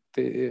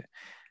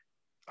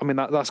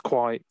 That's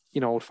quite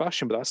old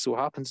fashioned, but that still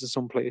happens in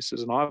some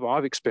places, and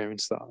I've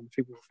experienced that. And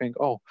people think,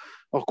 oh,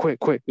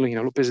 quick,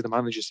 look busy, the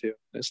manager's here.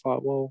 And it's like,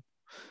 well,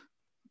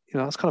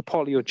 that's kind of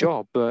part of your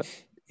job, but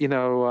there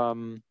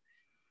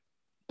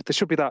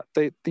should be that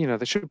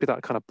there should be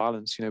that kind of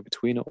balance,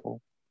 between it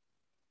all.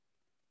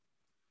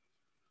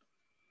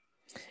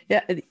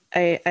 Yeah,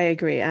 I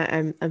agree.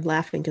 I'm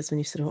laughing because when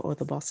you said, "Oh,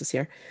 the boss is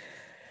here,"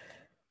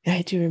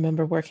 I do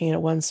remember working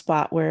at one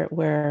spot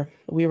where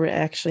we were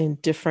actually in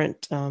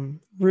different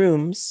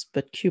rooms,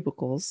 but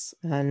cubicles,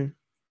 and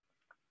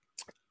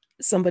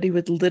somebody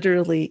would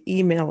literally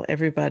email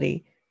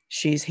everybody,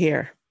 "She's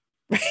here."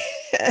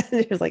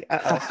 And you're like,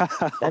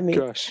 "Uh-oh." I mean,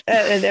 gosh.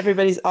 And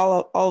everybody's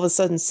all of a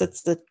sudden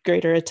sets the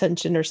greater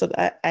attention or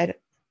something,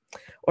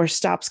 or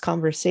stops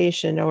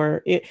conversation,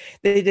 or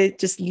they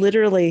just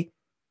literally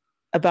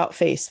about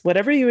face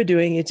whatever you were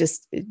doing.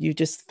 You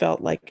just felt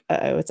like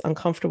it's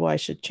uncomfortable. I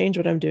should change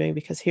what I'm doing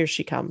because here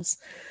she comes.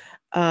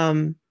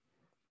 And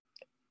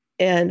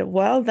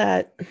while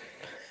that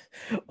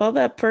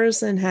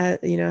person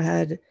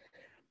had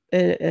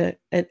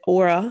an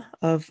aura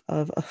of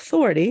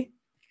authority,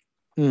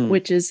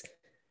 which is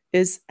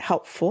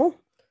helpful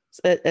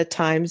at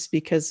times,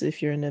 because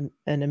if you're in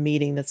a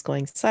meeting that's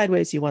going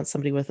sideways, you want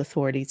somebody with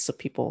authority so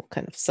people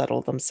kind of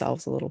settle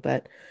themselves a little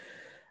bit.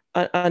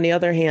 On the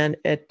other hand,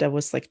 it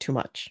was like too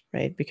much,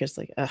 right? Because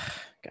like,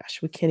 gosh,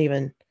 I can't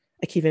even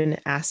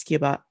ask you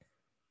about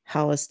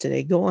how is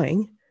today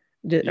going,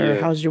 or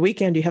how's your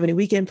weekend? Do you have any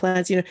weekend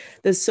plans?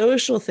 The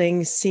social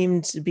things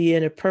seemed to be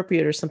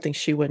inappropriate or something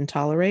she wouldn't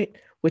tolerate,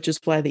 which is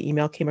why the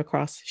email came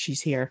across.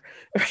 She's here,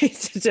 right?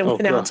 To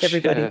went out to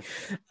everybody.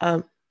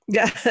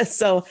 Yeah.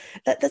 So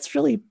that's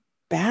really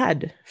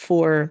bad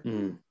for,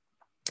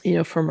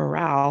 for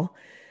morale.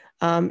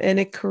 And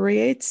it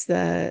creates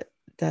that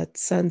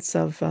sense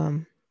of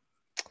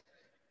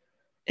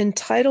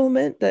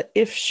entitlement that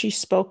if she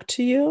spoke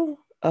to you,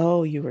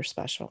 oh, you were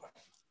special,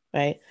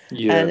 right?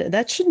 Yeah. And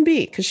that shouldn't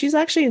be, because she's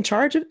in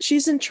charge.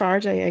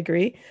 I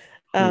agree.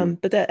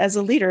 But that as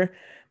a leader,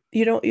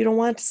 you don't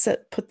want to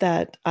put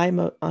that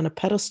I'm on a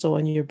pedestal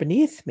and you're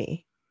beneath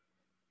me.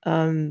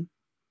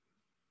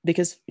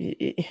 Because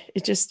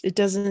it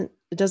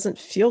doesn't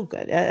feel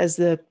good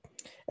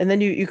and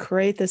then you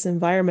create this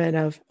environment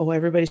of, oh,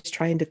 everybody's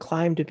trying to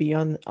climb to be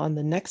on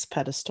the next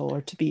pedestal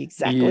or to be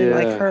exactly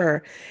like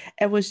her.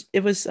 It was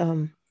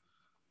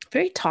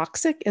very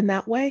toxic in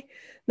that way.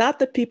 Not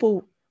that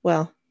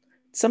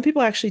some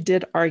people actually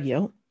did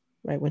argue,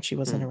 right? When she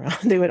wasn't around,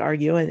 they would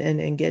argue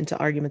and get into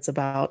arguments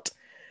about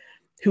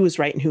who was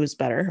right and who was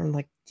better. I'm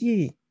like,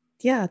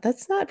 yeah,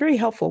 that's not very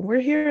helpful.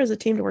 We're here as a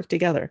team to work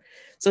together.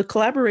 So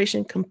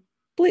collaboration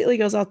completely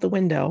goes out the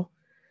window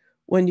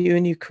when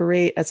you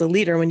create, as a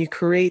leader, when you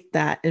create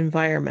that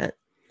environment.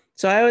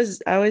 So I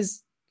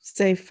always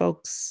say,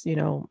 folks,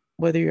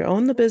 whether you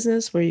own the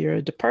business, whether you're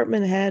a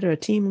department head or a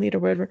team leader,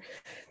 whatever,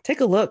 take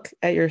a look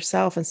at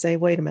yourself and say,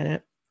 wait a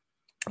minute,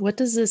 what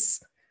does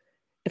this,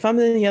 if I'm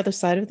on the other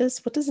side of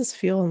this, what does this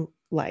feel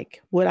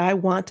like? Would I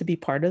want to be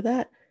part of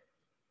that?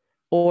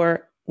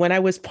 Or when I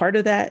was part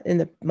of that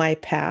in my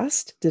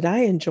past, did I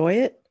enjoy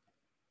it?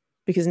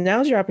 Because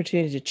now's your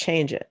opportunity to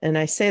change it. And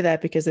I say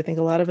that because I think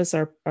a lot of us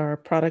are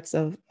products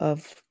of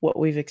what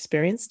we've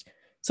experienced.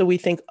 So we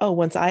think, oh,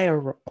 once I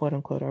quote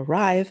unquote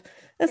arrive,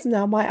 that's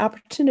now my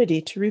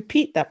opportunity to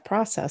repeat that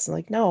process. And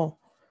like, no,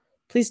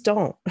 please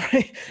don't.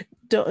 Right?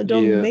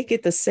 Don't make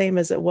it the same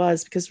as it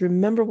was, because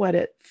remember what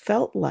it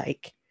felt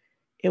like.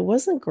 It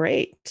wasn't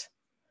great.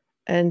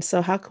 And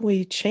so how can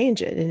we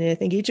change it? And I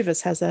think each of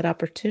us has that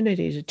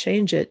opportunity to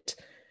change it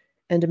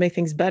and to make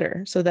things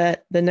better, so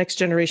that the next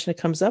generation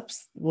that comes up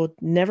will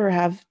never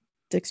have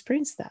to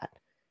experience that.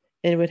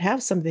 And it would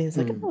have something that's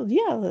like, oh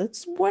yeah,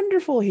 it's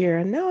wonderful here.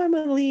 And now I'm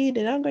a lead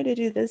and I'm going to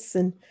do this.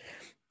 And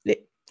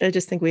I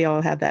just think we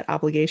all have that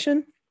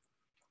obligation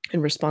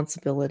and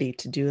responsibility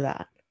to do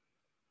that.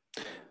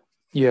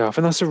 Yeah, I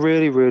think that's a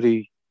really,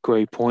 really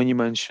great point you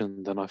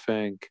mentioned. And I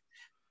think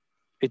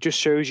it just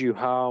shows you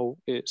how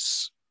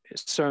it's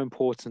so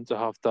important to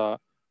have that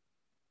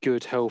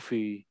good,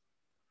 healthy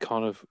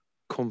kind of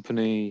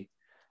company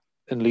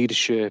and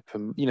leadership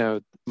and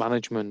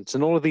management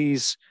and all of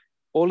these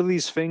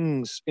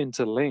things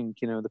interlink.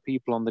 The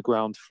people on the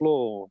ground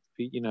floor,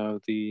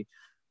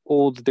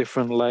 all the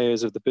different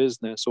layers of the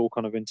business all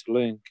kind of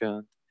interlink.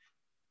 And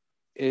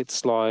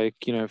it's like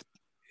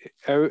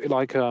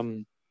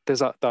there's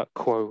that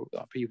quote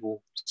that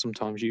people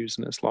sometimes use,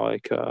 and it's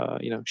like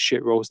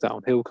shit rolls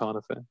downhill kind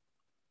of thing.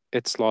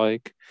 It's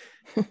like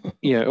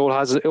it all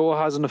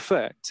has an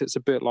effect. It's a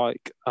bit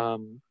like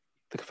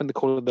I think they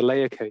call it the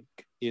layer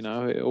cake. It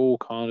all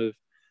kind of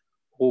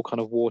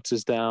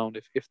waters down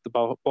if the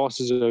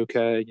boss is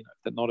okay, if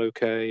they're not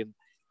okay, and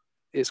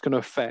it's going to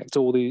affect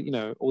all these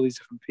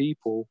different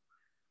people.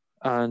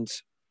 And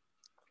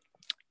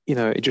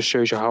it just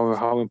shows you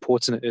how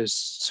important it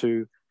is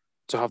to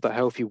have that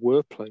healthy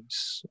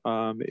workplace,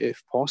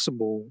 if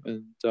possible.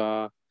 And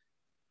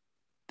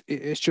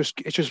it's just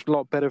a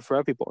lot better for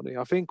everybody.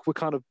 I think we're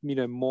kind of,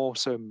 more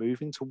so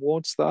moving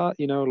towards that,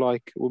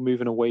 like we're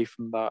moving away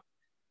from that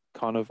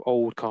kind of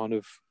old kind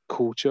of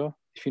culture,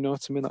 if you know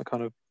what I mean, that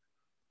kind of,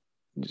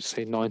 just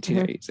say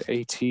 1980s,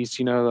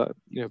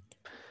 80s,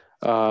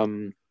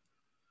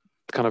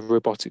 kind of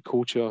robotic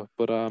culture.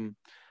 But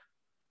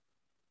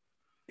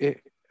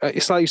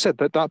it's like you said,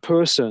 that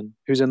person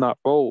who's in that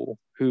role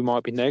who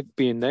might be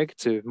being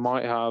negative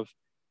might have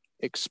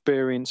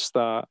experienced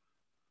that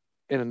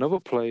in another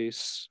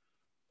place,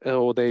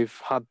 or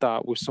they've had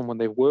that with someone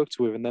they've worked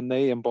with, and then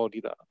they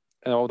embody that,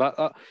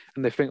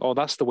 and they think, oh,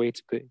 that's the way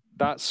to be.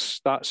 That's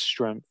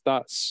strength.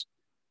 That's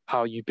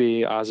how you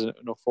be as an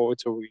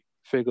authoritative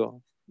figure.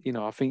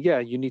 I think, yeah,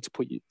 you need to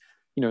put if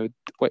you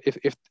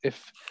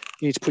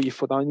need to put your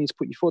foot down, you need to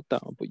put your foot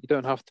down, but you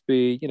don't have to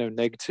be,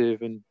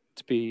 negative and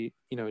to be,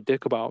 a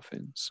dick about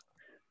things.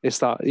 It's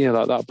that,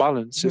 that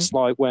balance. It's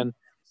like when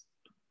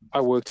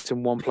I worked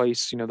in one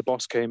place, the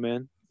boss came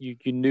in, you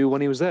knew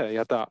when he was there, he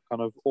had that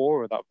kind of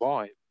aura, that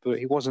vibe, but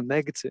he wasn't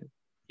negative.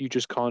 You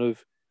just kind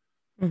of,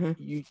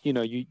 you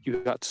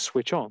had to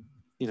switch on,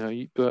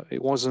 but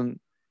it wasn't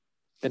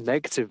a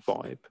negative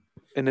vibe.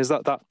 And there's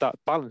that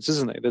balance,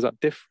 isn't it? There's that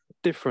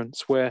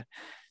difference where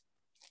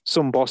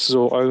some bosses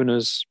or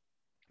owners,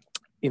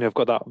 have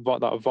got that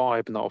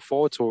vibe and that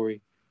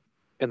authority,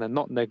 and they're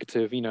not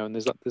negative, and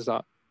there's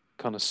that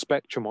kind of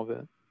spectrum of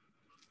it.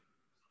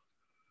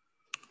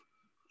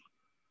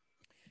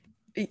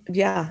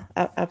 Yeah,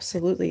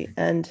 absolutely.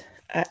 And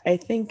I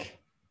think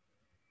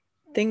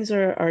things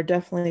are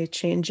definitely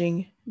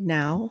changing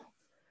now.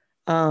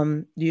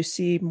 You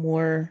see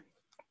more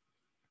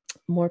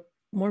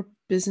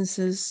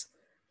businesses,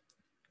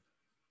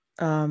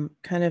 kind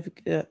of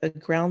a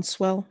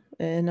groundswell.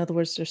 In other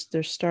words,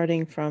 they're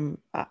starting from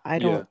I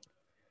don't.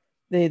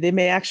 Yeah. They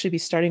may actually be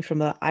starting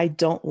from I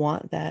don't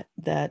want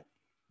that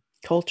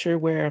culture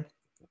where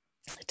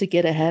to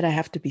get ahead I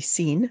have to be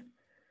seen,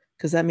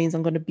 because that means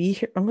I'm going to be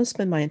here. I'm going to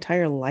spend my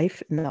entire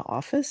life in the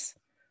office.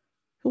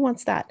 Who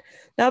wants that?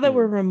 Now that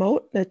we're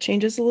remote, that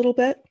changes a little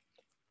bit,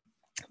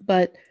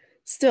 but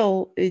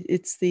still,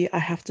 it's I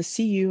have to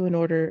see you in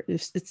order.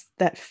 It's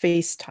that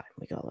FaceTime.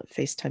 We call it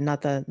FaceTime,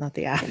 not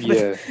the app,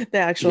 but the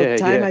actual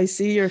time I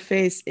see your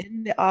face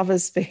in the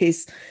office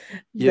space.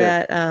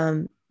 That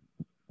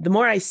the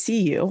more I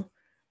see you,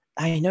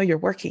 I know you're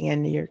working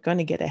and you're going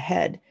to get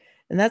ahead,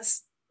 and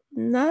that's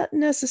not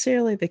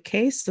necessarily the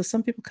case. So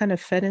some people kind of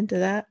fed into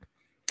that,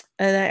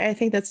 and I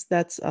think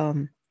that's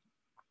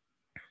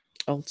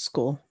old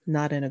school,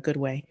 not in a good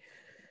way.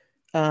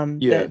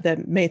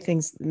 That made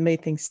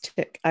things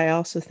tick. I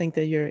also think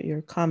that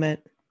your comment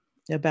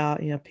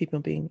about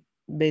people being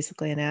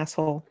basically an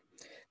asshole,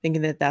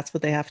 thinking that that's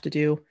what they have to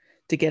do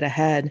to get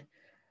ahead,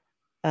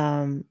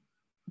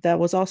 that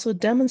was also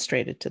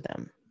demonstrated to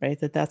them, right?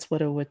 That's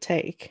what it would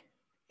take,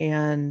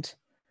 and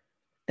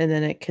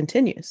then it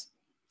continues.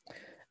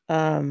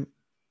 I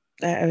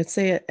would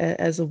say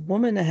as a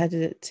woman, I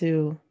had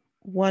to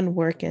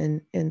work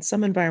in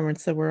some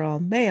environments that were all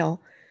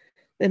male.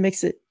 It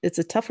makes it's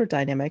a tougher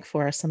dynamic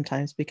for us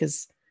sometimes,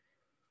 because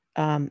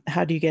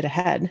how do you get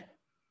ahead,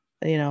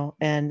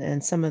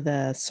 and some of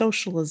the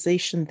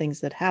socialization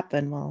things that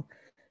happen while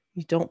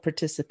you don't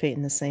participate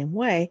in the same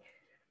way.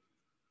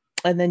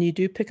 And then you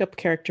do pick up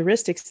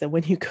characteristics that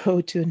when you go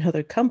to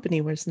another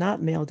company where it's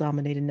not male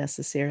dominated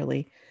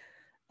necessarily,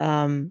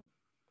 you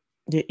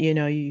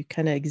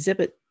kind of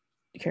exhibit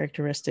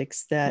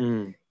characteristics that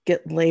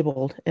get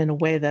labeled in a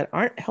way that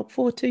aren't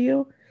helpful to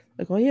you.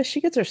 Like, well, yeah,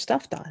 she gets her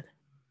stuff done,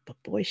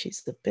 but boy,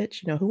 she's the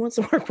bitch. Who wants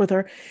to work with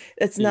her?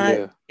 It's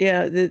not.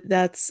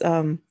 That's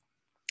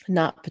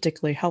not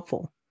particularly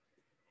helpful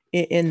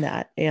in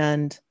that.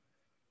 And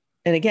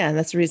again,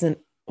 that's the reason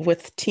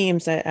with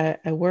teams I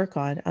work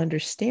on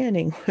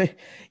understanding.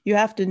 You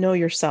have to know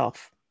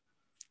yourself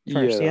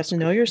first. You have to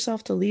know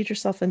yourself to lead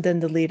yourself, and then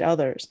to lead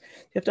others.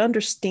 You have to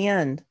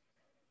understand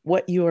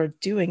what you are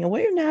doing and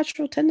what your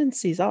natural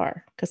tendencies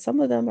are, because some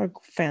of them are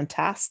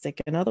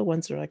fantastic and other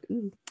ones are like,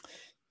 ooh,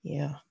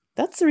 yeah.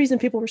 That's the reason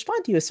people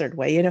respond to you a certain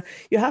way.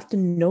 You have to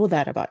know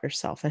that about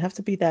yourself, and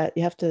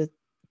you have to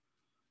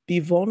be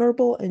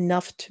vulnerable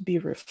enough to be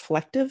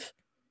reflective.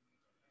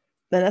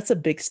 Then that's a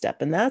big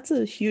step, and that's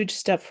a huge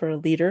step for a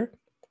leader.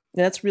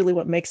 And that's really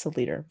what makes a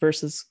leader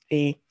versus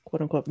a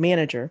quote unquote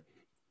manager,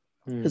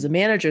 because a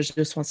manager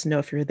just wants to know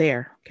if you're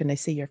there. Can I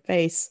see your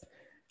face?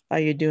 Are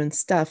you doing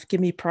stuff?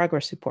 Give me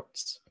progress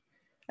reports.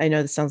 I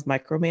know this sounds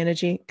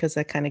micromanaging because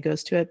that kind of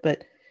goes to it,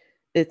 but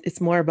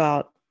it's more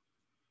about,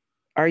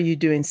 are you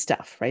doing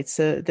stuff, right?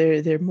 So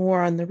they're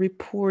more on the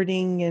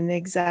reporting and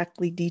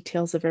exactly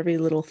details of every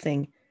little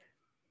thing.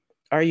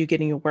 Are you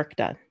getting your work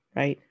done,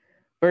 right?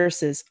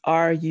 Versus,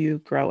 are you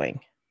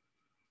growing?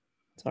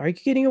 So are you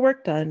getting your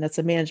work done? That's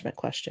a management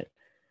question.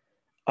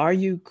 Are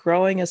you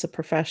growing as a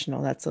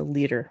professional? That's a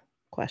leader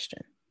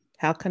question.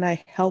 How can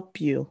I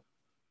help you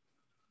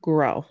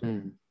grow?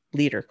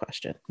 Leader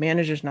question.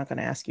 Manager's not going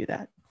to ask you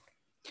that.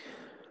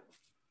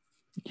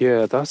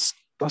 Yeah, that's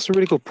a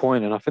really good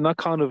point. And I think that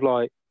kind of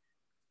like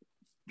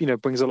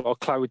brings a lot of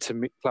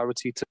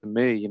clarity to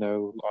me,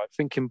 like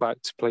thinking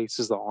back to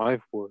places that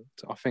I've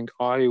worked. I think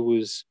I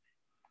was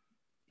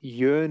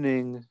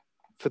yearning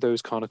for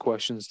those kind of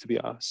questions to be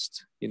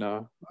asked,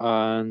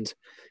 and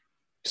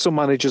some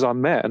managers I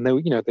met, and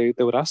they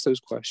would ask those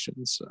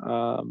questions,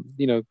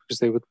 because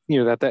they would, they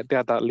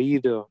had that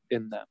leader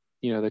in them,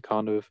 they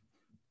kind of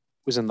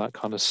was in that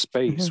kind of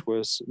space,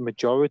 whereas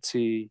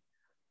majority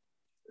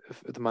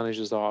of the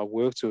managers that I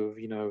worked with,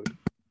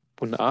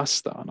 wouldn't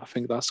ask that, and I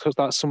think that's because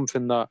that's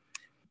something that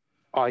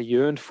I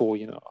yearned for. I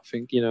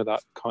think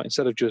that kind,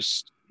 instead of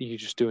just you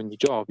just doing your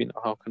job,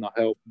 how can I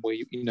help? Where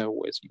where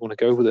you want to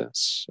go with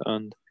this?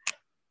 And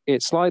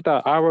it's like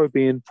that arrow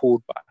being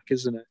pulled back,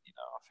 isn't it?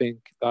 I think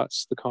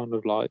that's the kind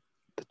of like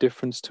the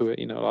difference to it.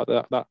 Like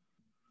that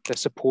they're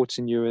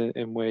supporting you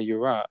in where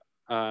you're at,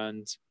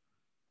 and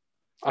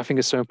I think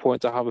it's so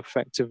important to have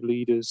effective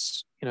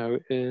leaders,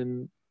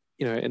 in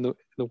the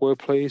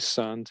workplace.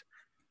 And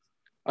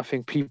I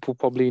think people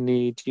probably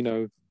need,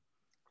 to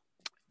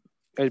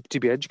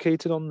be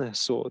educated on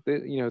this, or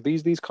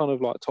these kind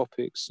of like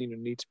topics,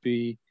 need to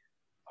be,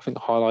 I think,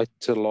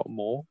 highlighted a lot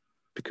more,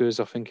 because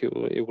I think it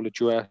will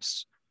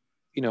address,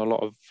 a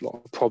lot of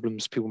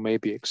problems people may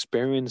be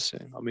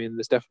experiencing. I mean,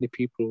 there's definitely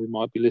people who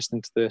might be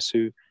listening to this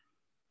who,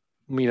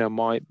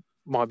 might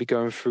be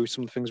going through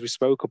some things we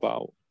spoke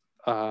about,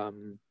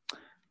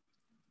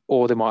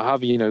 or they might have,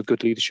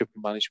 good leadership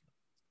and management.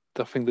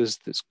 I think there's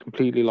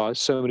completely like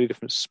so many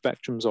different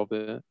spectrums of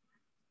it,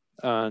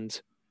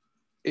 and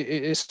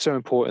it's so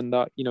important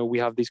that we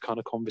have these kind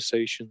of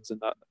conversations, and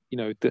that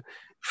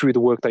through the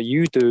work that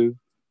you do,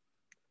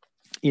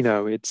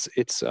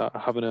 it's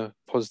having a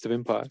positive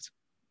impact.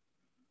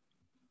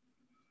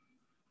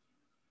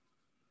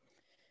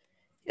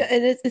 Yeah,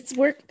 and it's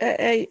work.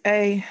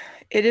 It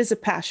is a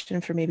passion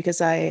for me,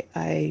 because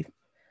I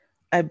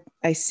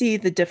see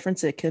the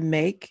difference it can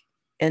make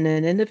in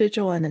an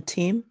individual and a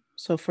team.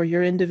 So for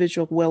your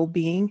individual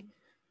well-being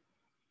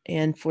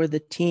and for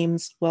the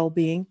team's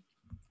well-being,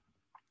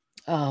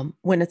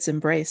 when it's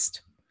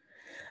embraced.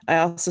 I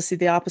also see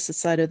the opposite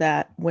side of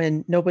that,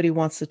 when nobody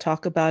wants to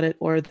talk about it,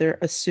 or they're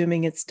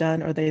assuming it's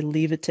done, or they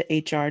leave it to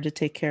HR to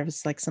take care of.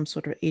 It's like some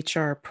sort of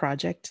HR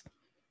project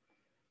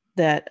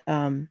that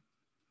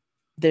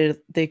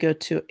they go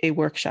to a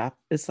workshop.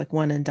 It's like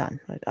one and done.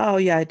 Like, oh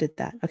yeah, I did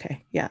that.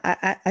 Okay, yeah,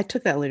 I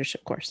took that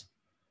leadership course.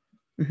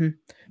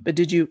 But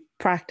did you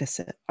practice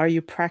it? Are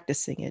you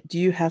practicing it? Do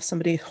you have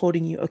somebody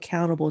holding you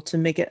accountable to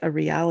make it a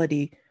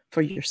reality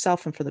for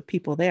yourself and for the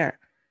people there?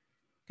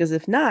 Because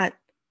if not,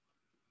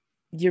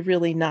 you're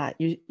really not.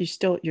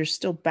 You're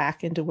still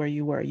back into where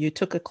you were. You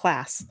took a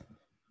class.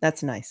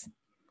 That's nice.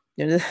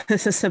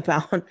 This is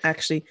about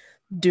actually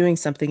doing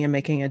something and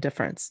making a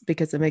difference,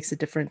 because it makes a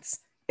difference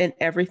in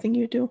everything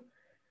you do.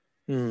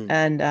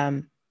 And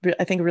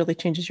I think it really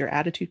changes your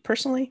attitude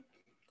personally,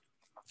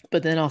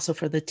 but then also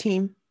for the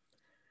team.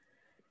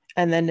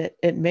 And then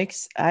it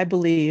makes, I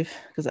believe,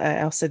 because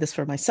I'll say this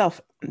for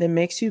myself, it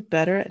makes you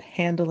better at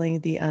handling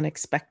the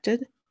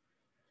unexpected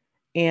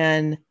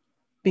and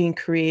being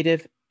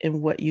creative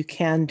in what you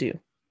can do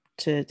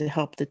to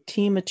help the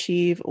team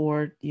achieve,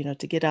 or,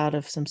 to get out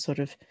of some sort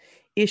of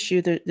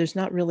issue. There's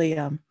not really,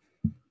 there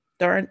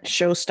aren't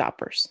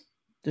showstoppers.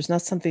 There's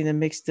not something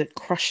that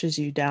crushes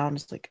you down.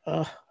 It's like,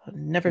 oh,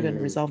 I'm never going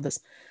to resolve this,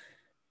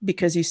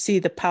 because you see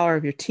the power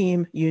of your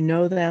team,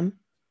 them,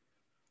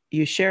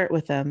 you share it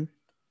with them,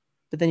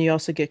 but then you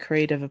also get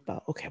creative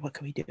about, okay, what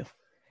can we do?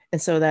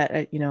 And so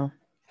that,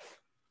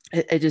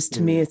 it just,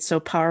 to me, it's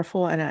so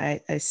powerful. And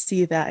I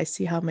see that, I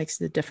see how it makes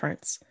the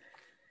difference.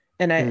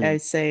 And I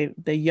say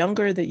the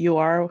younger that you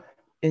are,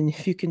 and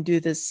if you can do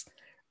this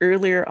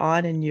earlier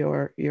on in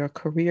your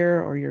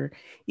career, or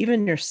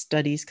even your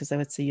studies, because I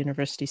would say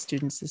university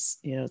students is,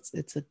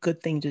 it's a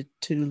good thing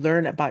to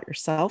learn about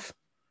yourself.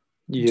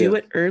 Do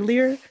it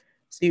earlier,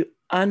 so you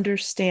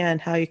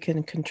understand how you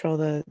can control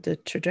the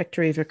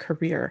trajectory of your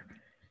career,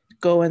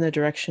 go in the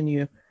direction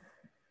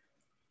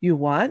you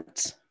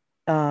want,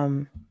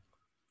 that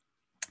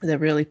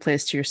really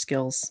plays to your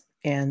skills,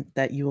 and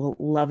that you will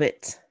love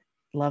it,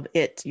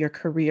 your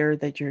career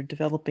that you're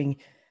developing.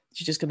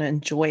 You're just going to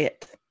enjoy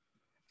it,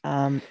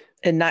 and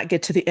not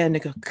get to the end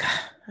and go, God,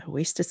 I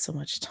wasted so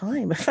much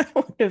time. If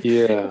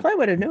I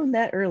would have known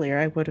that earlier,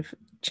 I would have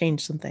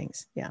changed some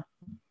things. Yeah.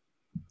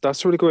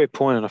 That's a really great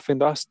point. And I think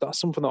that's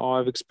something that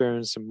I've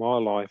experienced in my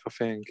life, I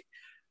think,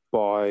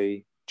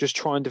 by just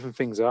trying different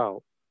things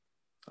out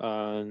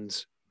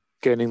and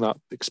gaining that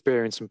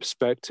experience and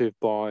perspective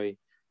by,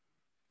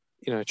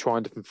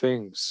 trying different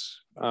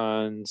things,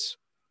 and,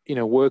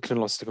 working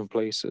in lots of different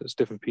places,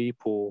 different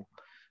people,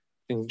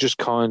 and just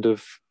kind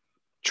of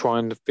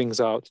trying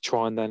things out to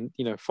try and then,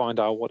 find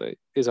out what it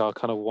is I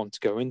kind of want to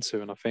go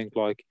into. And I think,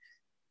 like,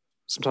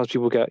 sometimes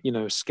people get,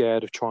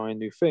 scared of trying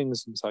new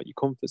things, and it's like your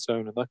comfort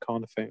zone and that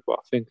kind of thing. But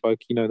I think,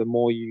 like, the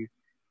more you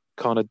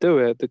kind of do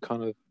it, the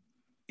kind of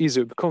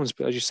easier it becomes.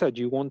 But as you said,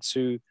 you want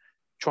to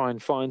try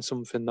and find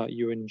something that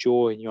you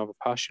enjoy and you have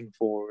a passion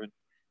for, and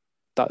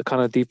that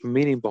kind of deeper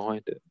meaning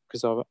behind it.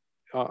 Because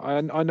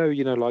I know,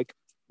 like,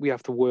 we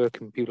have to work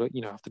and people,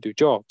 have to do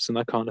jobs and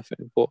that kind of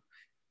thing. But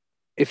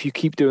if you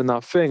keep doing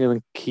that thing and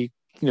then keep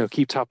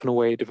tapping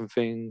away at different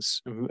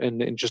things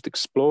and just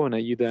exploring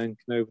it, you then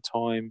can over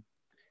time,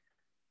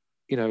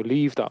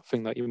 leave that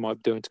thing that you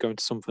might be doing to go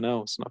into something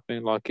else. And I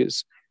think like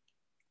it's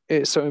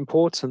so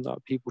important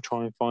that people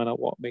try and find out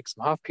what makes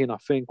them happy. And I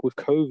think with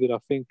COVID, I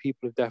think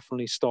people have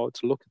definitely started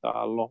to look at that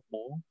a lot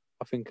more.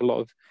 I think a lot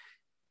of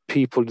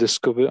people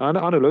discover, I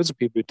know loads of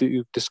people who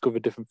do discover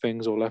different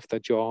things or left their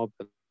job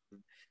and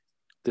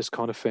this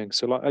kind of thing.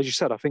 So like, as you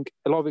said, I think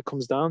a lot of it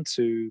comes down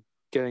to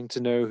getting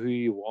to know who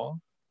you are,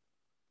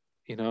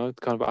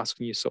 kind of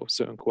asking yourself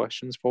certain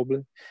questions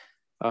probably.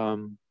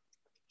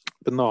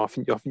 But no, I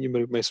think you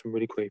made some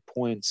really great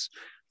points.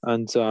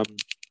 And I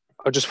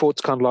just thought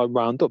to kind of like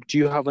round up, do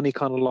you have any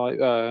kind of like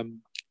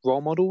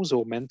role models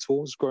or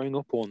mentors growing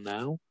up or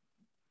now?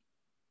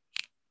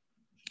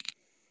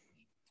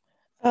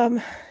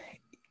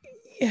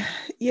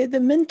 Yeah,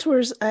 the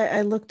mentors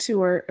I look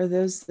to are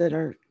those that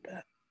are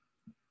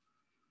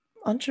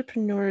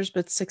entrepreneurs,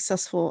 but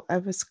successful. I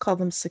always call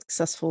them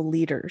successful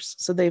leaders.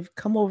 So they've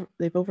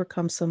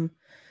overcome some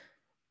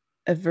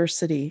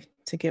adversity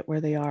to get where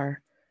they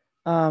are.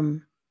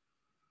 Or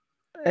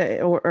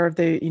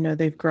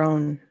they've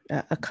grown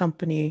a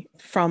company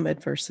from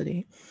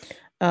adversity.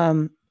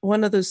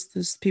 One of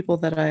those people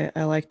that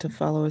I like to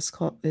follow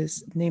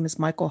his name is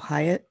Michael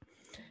Hyatt.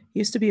 He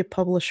used to be a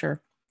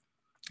publisher,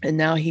 and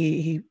now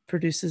he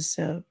produces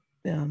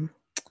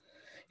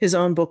his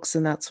own books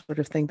and that sort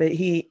of thing. But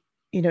he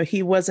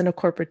was in a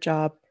corporate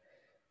job.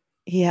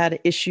 He had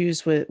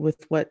issues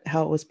with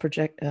how it was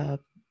projecting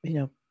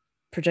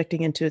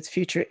into its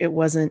future. It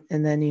wasn't,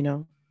 and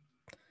then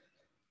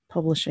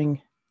publishing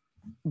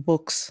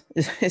books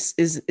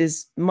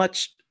is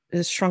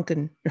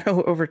shrunken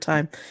over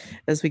time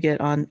as we get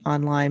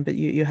online, but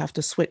you have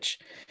to switch.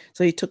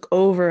 So he took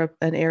over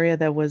an area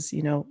that was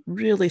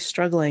really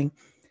struggling,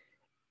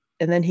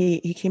 and then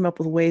he came up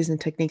with ways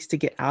and techniques to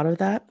get out of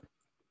that.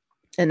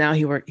 And now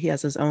he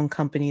has his own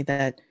company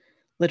that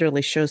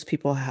literally shows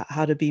people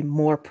how to be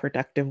more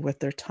productive with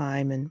their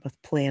time and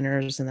with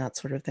planners and that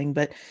sort of thing.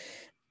 But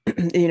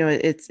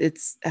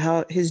it's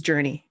how his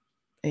journey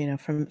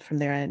from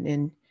there,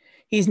 and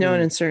he's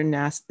known in certain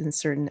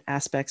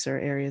aspects or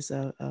areas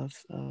of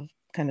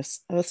kind of,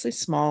 let's say,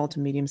 small to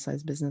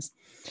medium-sized business.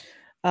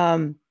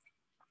 I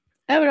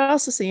would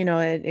also say,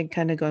 and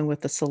kind of going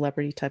with the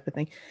celebrity type of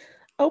thing,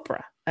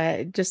 Oprah.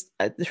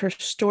 Her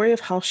story of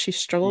how she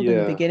struggled in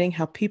the beginning,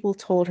 how people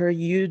told her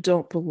you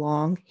don't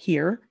belong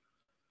here,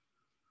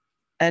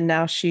 and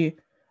now she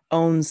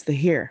owns the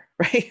here,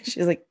 right?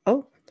 She's like,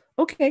 oh,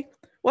 okay,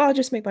 well, I'll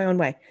just make my own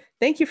way.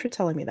 Thank you for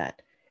telling me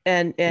that.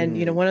 And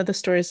one of the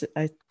stories that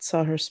I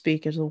saw her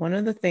speak is one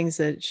of the things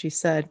that she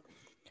said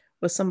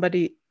was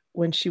somebody,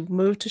 when she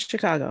moved to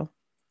Chicago,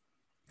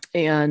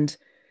 and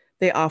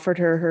they offered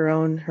her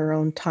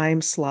own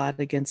time slot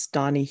against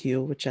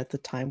Donahue, which at the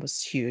time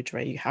was huge,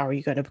 right? How are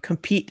you going to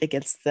compete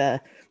against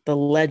the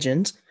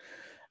legend?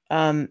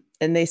 And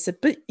they said,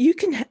 but you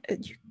can,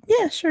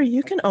 yeah, sure,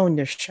 you can own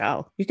your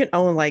show. You can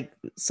own like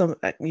some,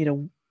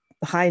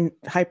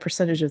 high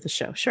percentage of the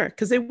show, sure,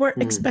 because they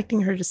weren't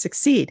expecting her to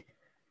succeed,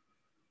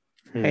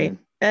 right?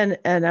 And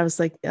I was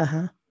like,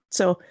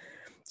 So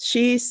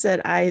she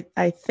said,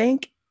 I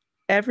thank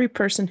every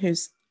person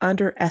who's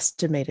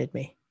underestimated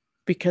me,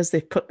 because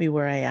they've put me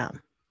where I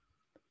am.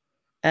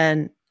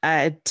 And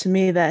to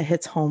me, that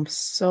hits home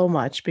so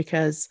much,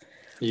 because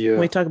when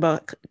we talk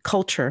about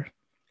culture,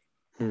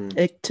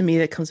 to me,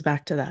 that comes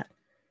back to that.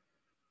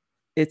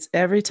 It's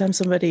every time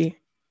somebody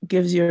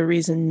gives you a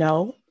reason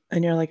no,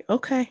 and you're like,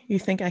 okay, you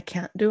think I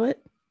can't do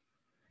it?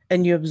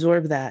 And you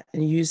absorb that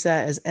and use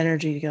that as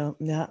energy to go,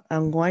 no,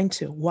 I'm going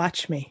to.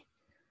 Watch me.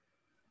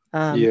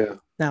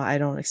 Now, I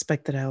don't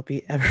expect that I'll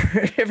be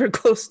ever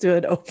close to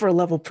an Oprah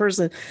level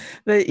person,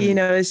 but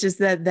it's just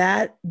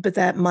that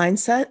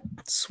mindset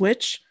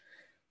switch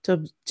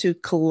to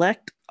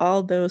collect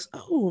all those.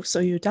 Oh, so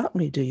you doubt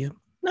me, do you?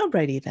 No,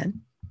 righty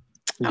then.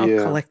 I'll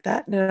collect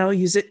that and I'll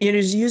use it.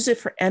 Use it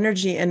for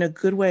energy and a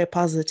good way of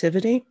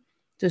positivity.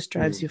 Just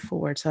drives you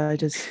forward. So I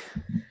just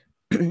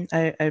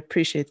I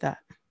appreciate that.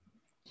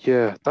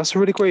 Yeah, that's a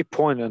really great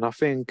point, and I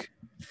think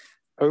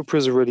Oprah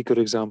is a really good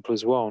example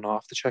as well. And I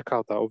have to check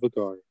out that other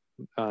guy.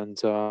 And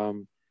I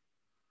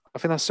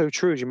think that's so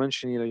true, as you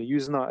mentioned,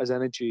 using that as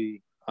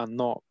energy and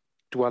not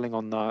dwelling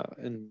on that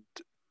and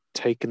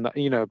taking that,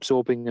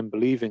 absorbing and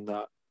believing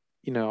that,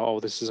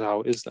 oh, this is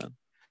how it is then.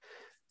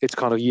 It's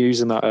kind of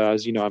using that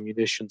as,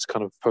 ammunition to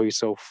kind of pull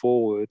yourself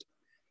forward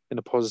in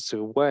a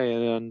positive way.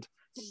 And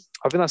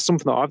I think that's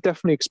something that I've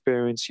definitely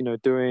experienced,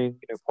 doing,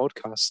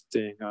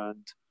 podcasting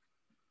and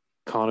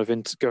kind of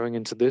going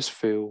into this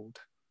field,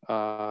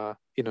 kind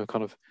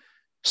of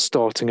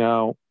starting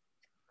out,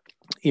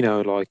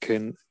 like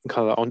in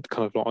kind of like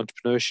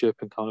entrepreneurship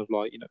and kind of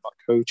like, like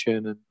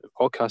coaching and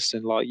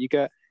podcasting, like you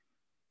get,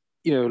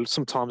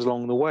 sometimes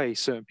along the way,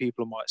 certain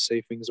people might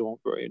say things that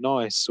aren't very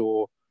nice,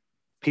 or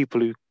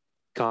people who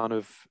kind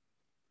of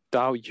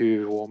doubt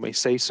you or may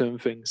say certain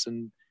things.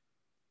 And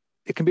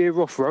it can be a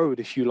rough road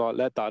if you like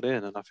let that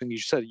in. And I think you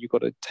said you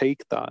got to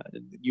take that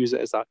and use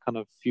it as that kind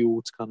of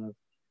fuel to kind of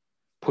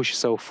push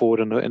yourself forward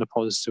in a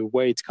positive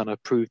way to kind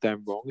of prove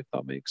them wrong, if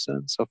that makes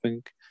sense. I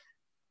think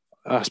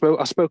I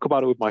spoke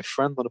about it with my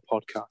friend on a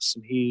podcast,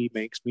 and he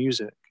makes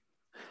music,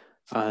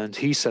 and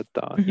he said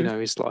that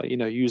he's like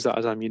use that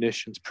as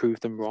ammunition to prove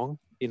them wrong,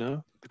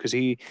 because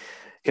he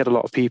had a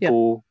lot of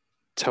people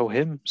tell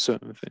him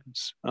certain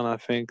things, and I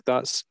think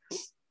that's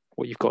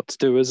what you've got to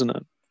do, isn't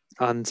it?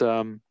 And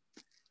I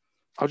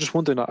was just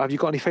wondering, have you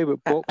got any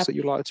favorite books that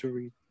you like to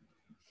read?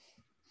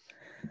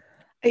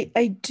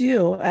 I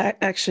do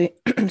actually,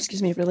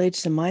 excuse me,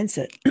 related to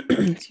mindset.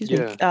 Excuse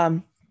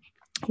me.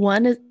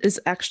 One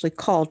is actually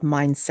called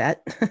Mindset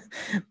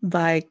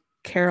by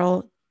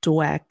Carol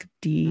Dweck,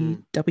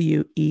 Dweck.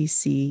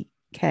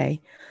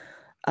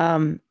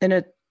 And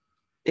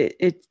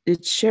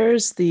it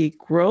shares the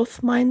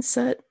growth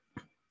mindset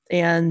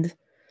and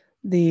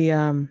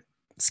the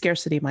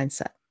scarcity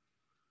mindset.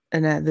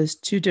 And there's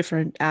two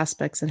different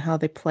aspects and how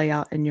they play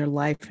out in your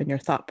life and your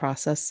thought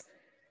process,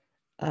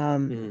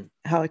 how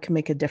it can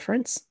make a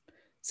difference.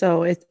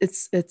 So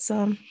it's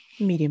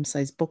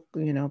medium-sized book,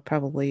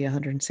 probably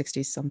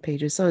 160 some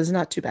pages. So it's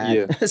not too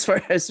bad as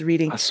far as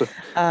reading.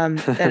 And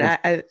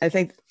I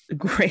think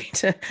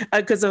great,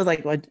 because I was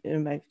like, what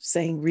am I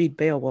saying? Read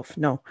Beowulf?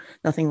 No,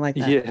 nothing like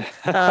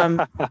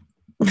that.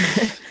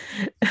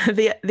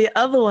 The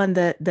other one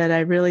that I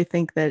really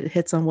think that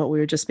hits on what we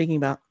were just speaking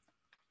about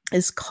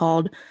is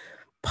called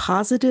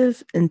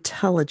Positive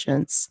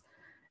Intelligence.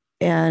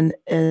 And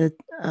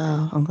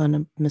I'm going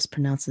to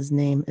mispronounce his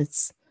name.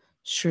 It's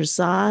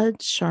Shirzad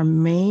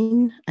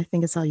Charmaine. I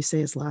think it's how you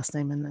say his last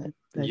name. And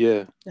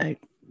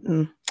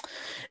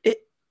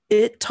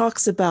it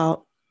talks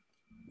about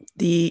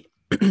the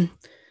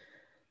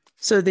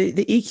so the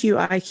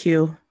EQ,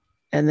 IQ,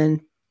 and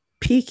then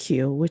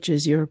PQ, which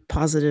is your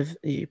positive,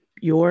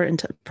 your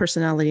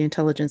personality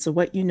intelligence, of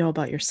what you know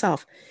about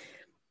yourself.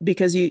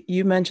 Because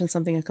you mentioned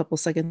something a couple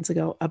seconds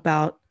ago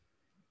about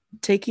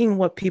taking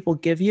what people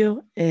give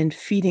you and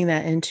feeding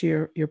that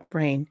into your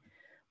brain.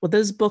 Well,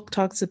 this book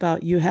talks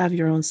about you have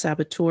your own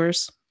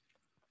saboteurs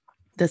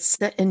that's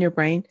set in your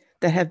brain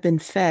that have been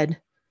fed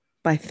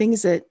by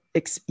things that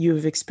you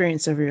have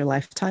experienced over your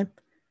lifetime.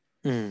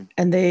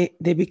 And they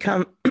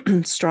become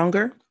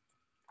stronger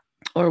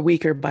or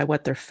weaker by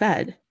what they're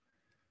fed.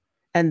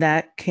 And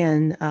that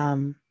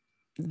can,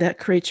 that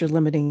creates your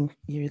limiting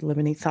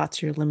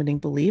thoughts, your limiting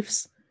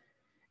beliefs.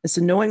 And so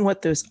knowing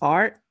what those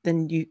are,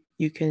 then you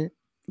can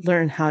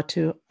learn how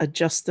to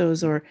adjust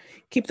those or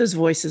keep those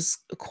voices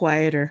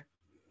quieter.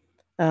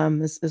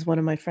 As one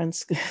of my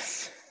friends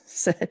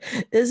said,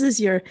 this is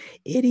your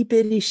itty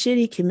bitty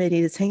shitty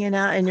committee that's hanging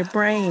out in your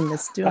brain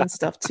that's doing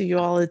stuff to you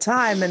all the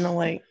time. And I'm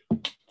like,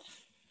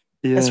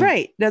 that's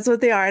right. That's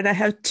what they are. And I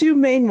have two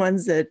main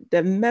ones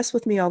that mess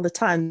with me all the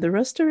time. The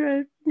rest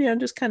are,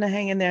 just kind of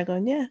hanging there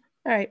going, yeah,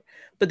 all right.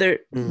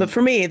 But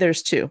for me,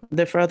 there's two.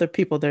 For other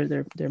people,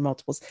 they're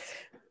multiples.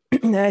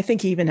 And I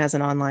think he even has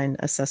an online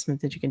assessment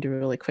that you can do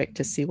really quick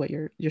to see what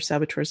your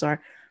saboteurs are.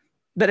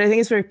 But I think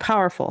it's very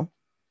powerful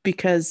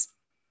because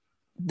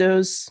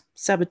those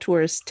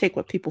saboteurs take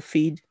what people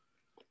feed,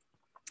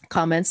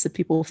 comments that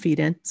people feed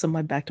in. So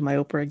back to my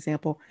Oprah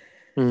example,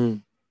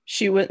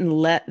 she wouldn't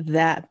let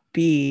that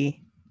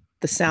be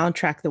the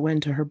soundtrack that went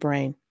into her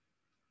brain.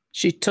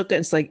 She took it.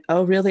 It's like,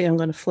 oh, really? I'm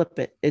going to flip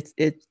it.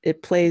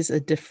 It plays a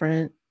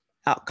different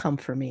outcome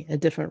for me, a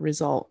different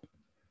result.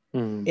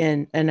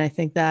 And I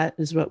think that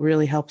is what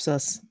really helps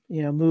us,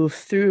 move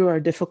through our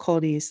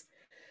difficulties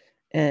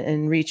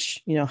and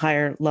reach,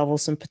 higher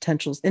levels and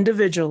potentials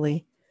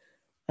individually,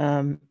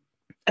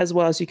 as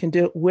well as you can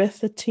do it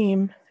with a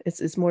team.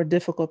 It's more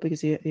difficult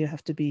because you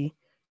have to be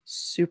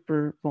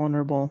super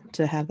vulnerable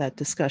to have that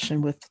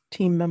discussion with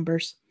team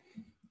members.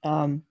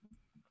 But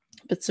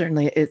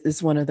certainly it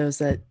is one of those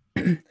that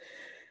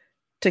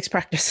takes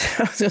practice.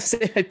 I was going to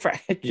say I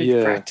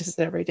practice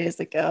every day. It's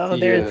like, oh,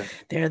 there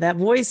that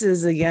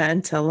voices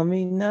again telling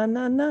me no.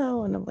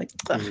 And I'm like,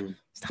 stop it.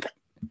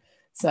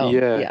 So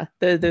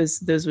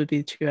those would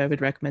be two I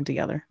would recommend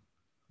together.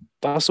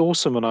 That's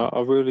awesome. And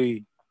I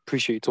really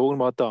appreciate you talking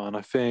about that. And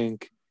I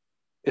think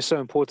it's so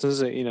important,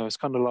 isn't it? It's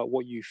kind of like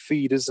what you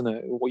feed, isn't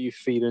it? What you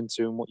feed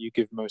into and what you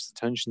give most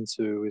attention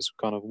to is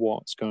kind of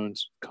what's going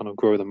to kind of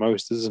grow the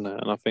most, isn't it?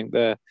 And I think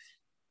they're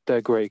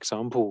great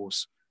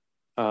examples.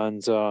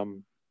 And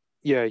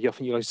you have, like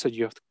you said,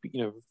 you have to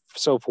be,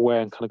 self-aware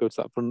and kind of go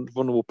to that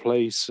vulnerable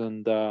place.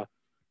 And but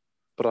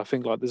I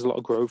think like there's a lot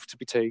of growth to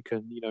be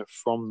taken,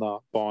 from that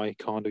by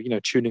kind of,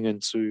 tuning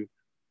into,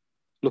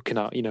 looking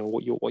at,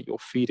 what you're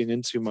feeding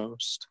into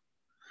most.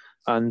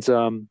 And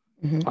I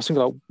was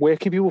thinking, like, where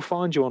can people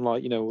find you on,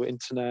 like,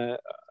 internet,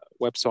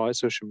 website,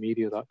 social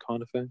media, that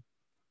kind of thing?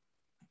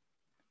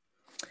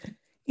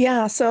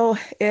 Yeah. So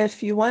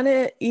if you want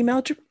to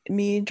email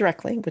me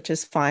directly, which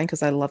is fine,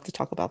 because I love to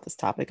talk about this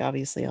topic,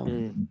 obviously,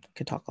 I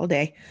could talk all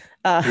day.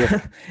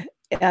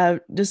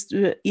 Just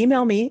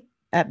email me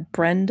at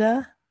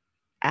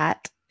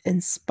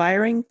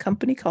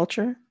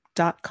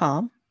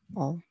Brenda@inspiringcompanyculture.com,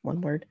 all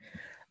one word.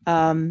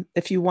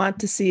 If you want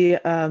to see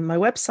my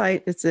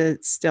website,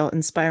 it's still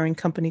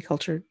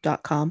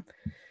inspiringcompanyculture.com.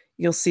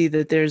 You'll see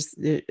that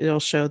it'll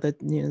show that,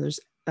 there's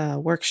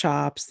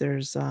workshops,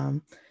 there's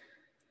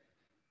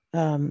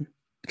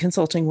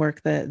consulting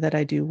work that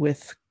I do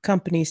with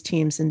companies,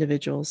 teams,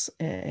 individuals.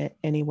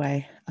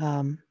 Anyway,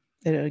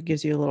 it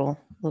gives you a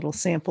little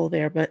sample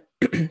there, but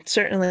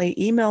certainly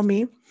email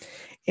me.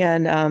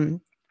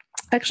 And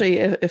actually,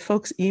 if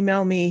folks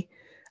email me,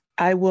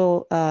 I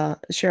will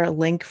share a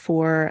link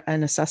for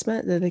an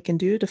assessment that they can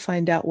do to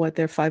find out what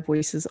their 5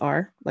 voices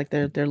are, like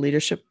their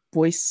leadership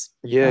voice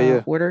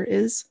order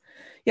is.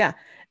 Yeah.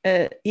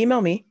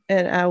 Email me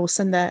and I will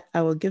send that.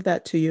 I will give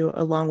that to you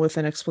along with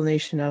an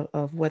explanation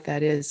of what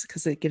that is,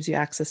 because it gives you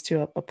access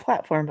to a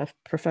platform, a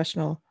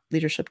professional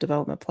leadership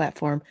development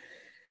platform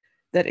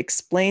that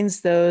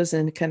explains those,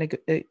 and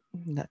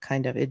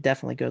it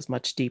definitely goes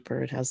much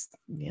deeper. It has,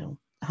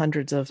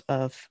 hundreds of,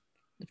 if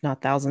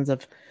not thousands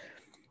of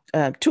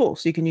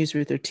tools you can use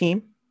with your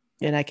team.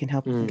 And I can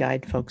help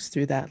guide folks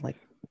through that. Like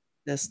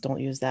this,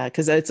 don't use that.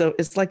 Cause it's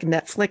like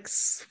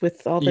Netflix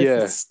with all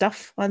this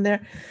stuff on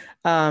there.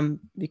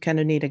 You kind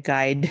of need a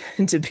guide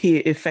to be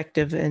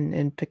effective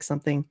and pick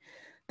something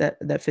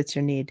that fits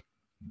your need.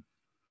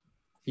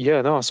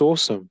 Yeah, no, that's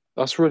awesome.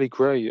 That's really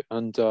great.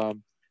 And I'll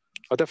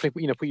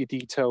definitely, put your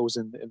details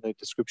in the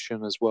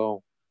description as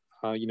well.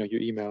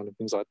 Your email and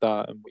things like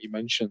that, and what you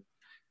mentioned.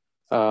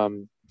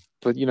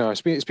 But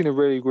it's been a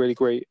really, really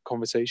great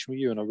conversation with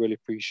you, and I really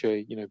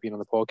appreciate being on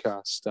the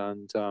podcast.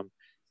 And I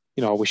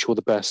wish you all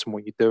the best in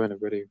what you're doing. It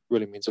really,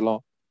 really means a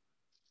lot.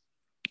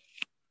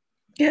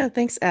 Yeah,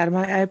 thanks, Adam.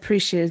 I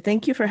appreciate it.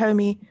 Thank you for having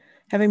me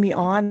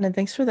on, and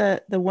thanks for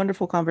the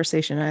wonderful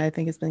conversation. I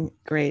think it's been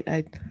great.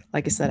 Like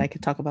I said, I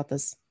could talk about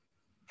this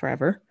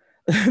forever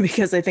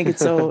because I think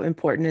it's so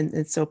important and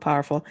it's so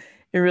powerful.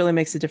 It really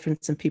makes a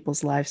difference in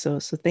people's lives. So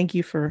thank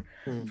you for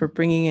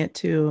bringing it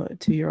to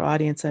your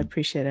audience. I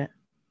appreciate it.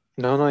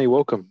 No, you're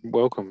welcome.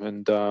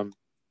 And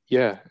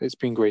it's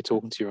been great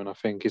talking to you. And I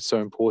think it's so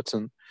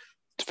important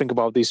to think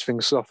about these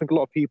things. So I think a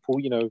lot of people,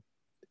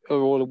 are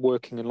all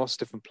working in lots of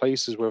different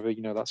places, whether,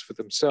 that's for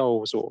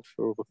themselves or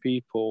for other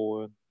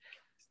people, and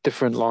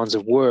different lines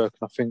of work.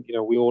 And I think,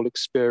 we all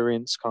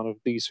experience kind of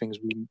these things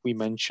we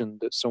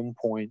mentioned at some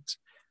point.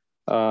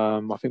 I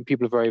think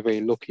people are very,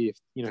 very lucky if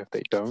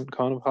they don't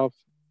kind of have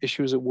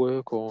issues at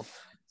work or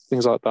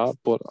things like that.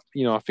 But,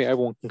 I think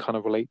everyone can kind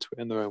of relate to it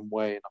in their own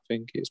way. And I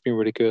think it's been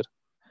really good.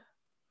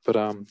 But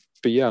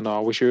yeah, no, I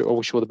wish you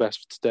all the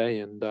best for today,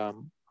 and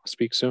I'll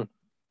speak soon.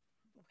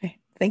 Okay.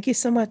 Thank you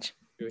so much.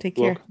 Take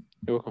care.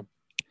 You're welcome.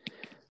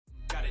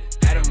 Adam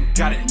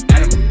got it.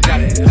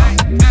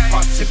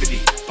 Parrsitivity.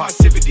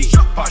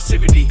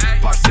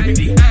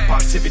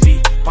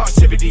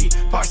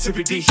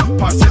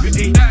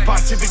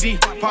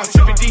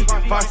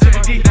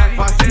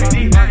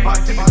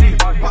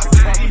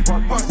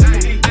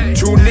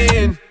 Tune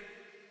in.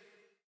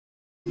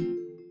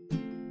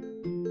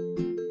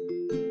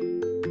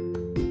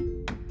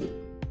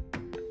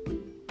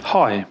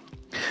 Hi,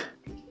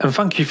 and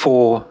thank you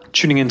for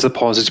tuning into the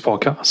Parrsitivity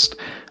podcast.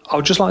 I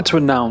would just like to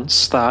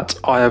announce that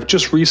I have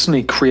just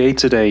recently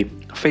created a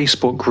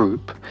Facebook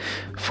group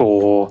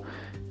for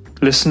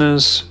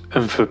listeners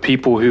and for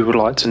people who would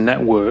like to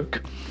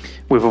network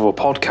with other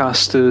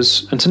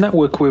podcasters and to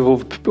network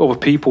with other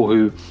people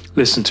who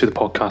listen to the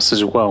podcast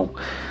as well.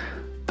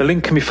 The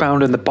link can be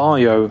found in the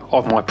bio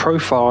of my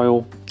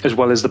profile, as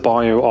well as the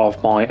bio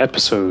of my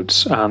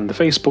episodes. And the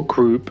Facebook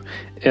group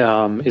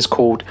is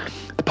called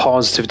the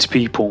Parrsitivity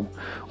People.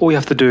 All you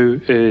have to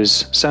do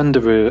is send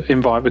an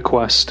invite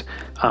request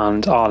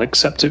and I'll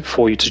accept it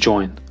for you to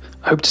join.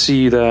 I hope to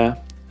see you there.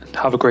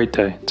 Have a great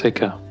day. Take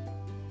care.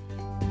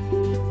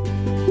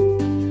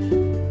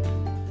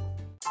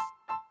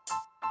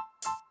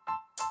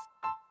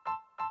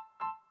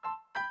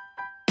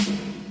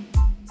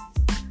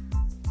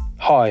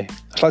 Hi,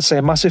 I'd like to say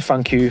a massive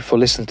thank you for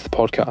listening to the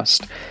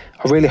podcast.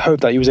 I really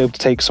hope that you was able to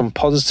take some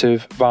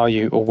positive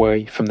value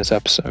away from this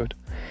episode.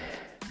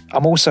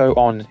 I'm also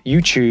on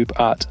YouTube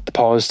at the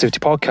Parrsitivity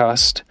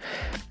Podcast.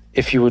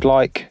 If you would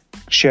like,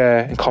 share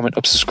and comment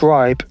or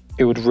subscribe,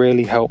 it would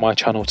really help my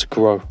channel to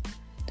grow.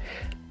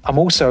 I'm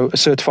also a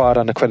certified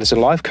and accredited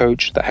life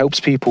coach that helps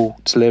people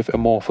to live a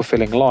more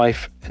fulfilling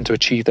life and to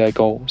achieve their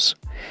goals.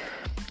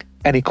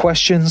 Any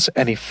questions,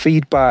 any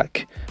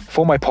feedback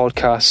for my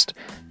podcast,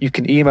 you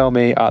can email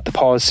me at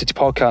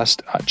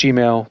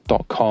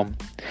theparrsititypodcast@gmail.com.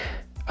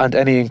 And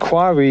any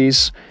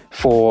inquiries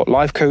for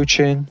life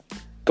coaching,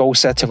 goal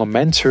setting or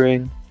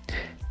mentoring,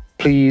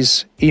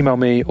 please email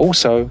me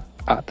also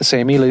at the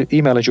same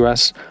email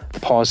address,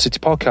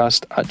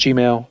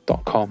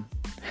 theparrsititypodcast@gmail.com.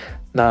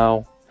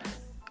 Now,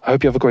 I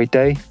hope you have a great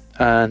day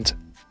and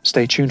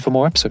stay tuned for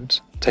more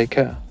episodes. Take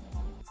care.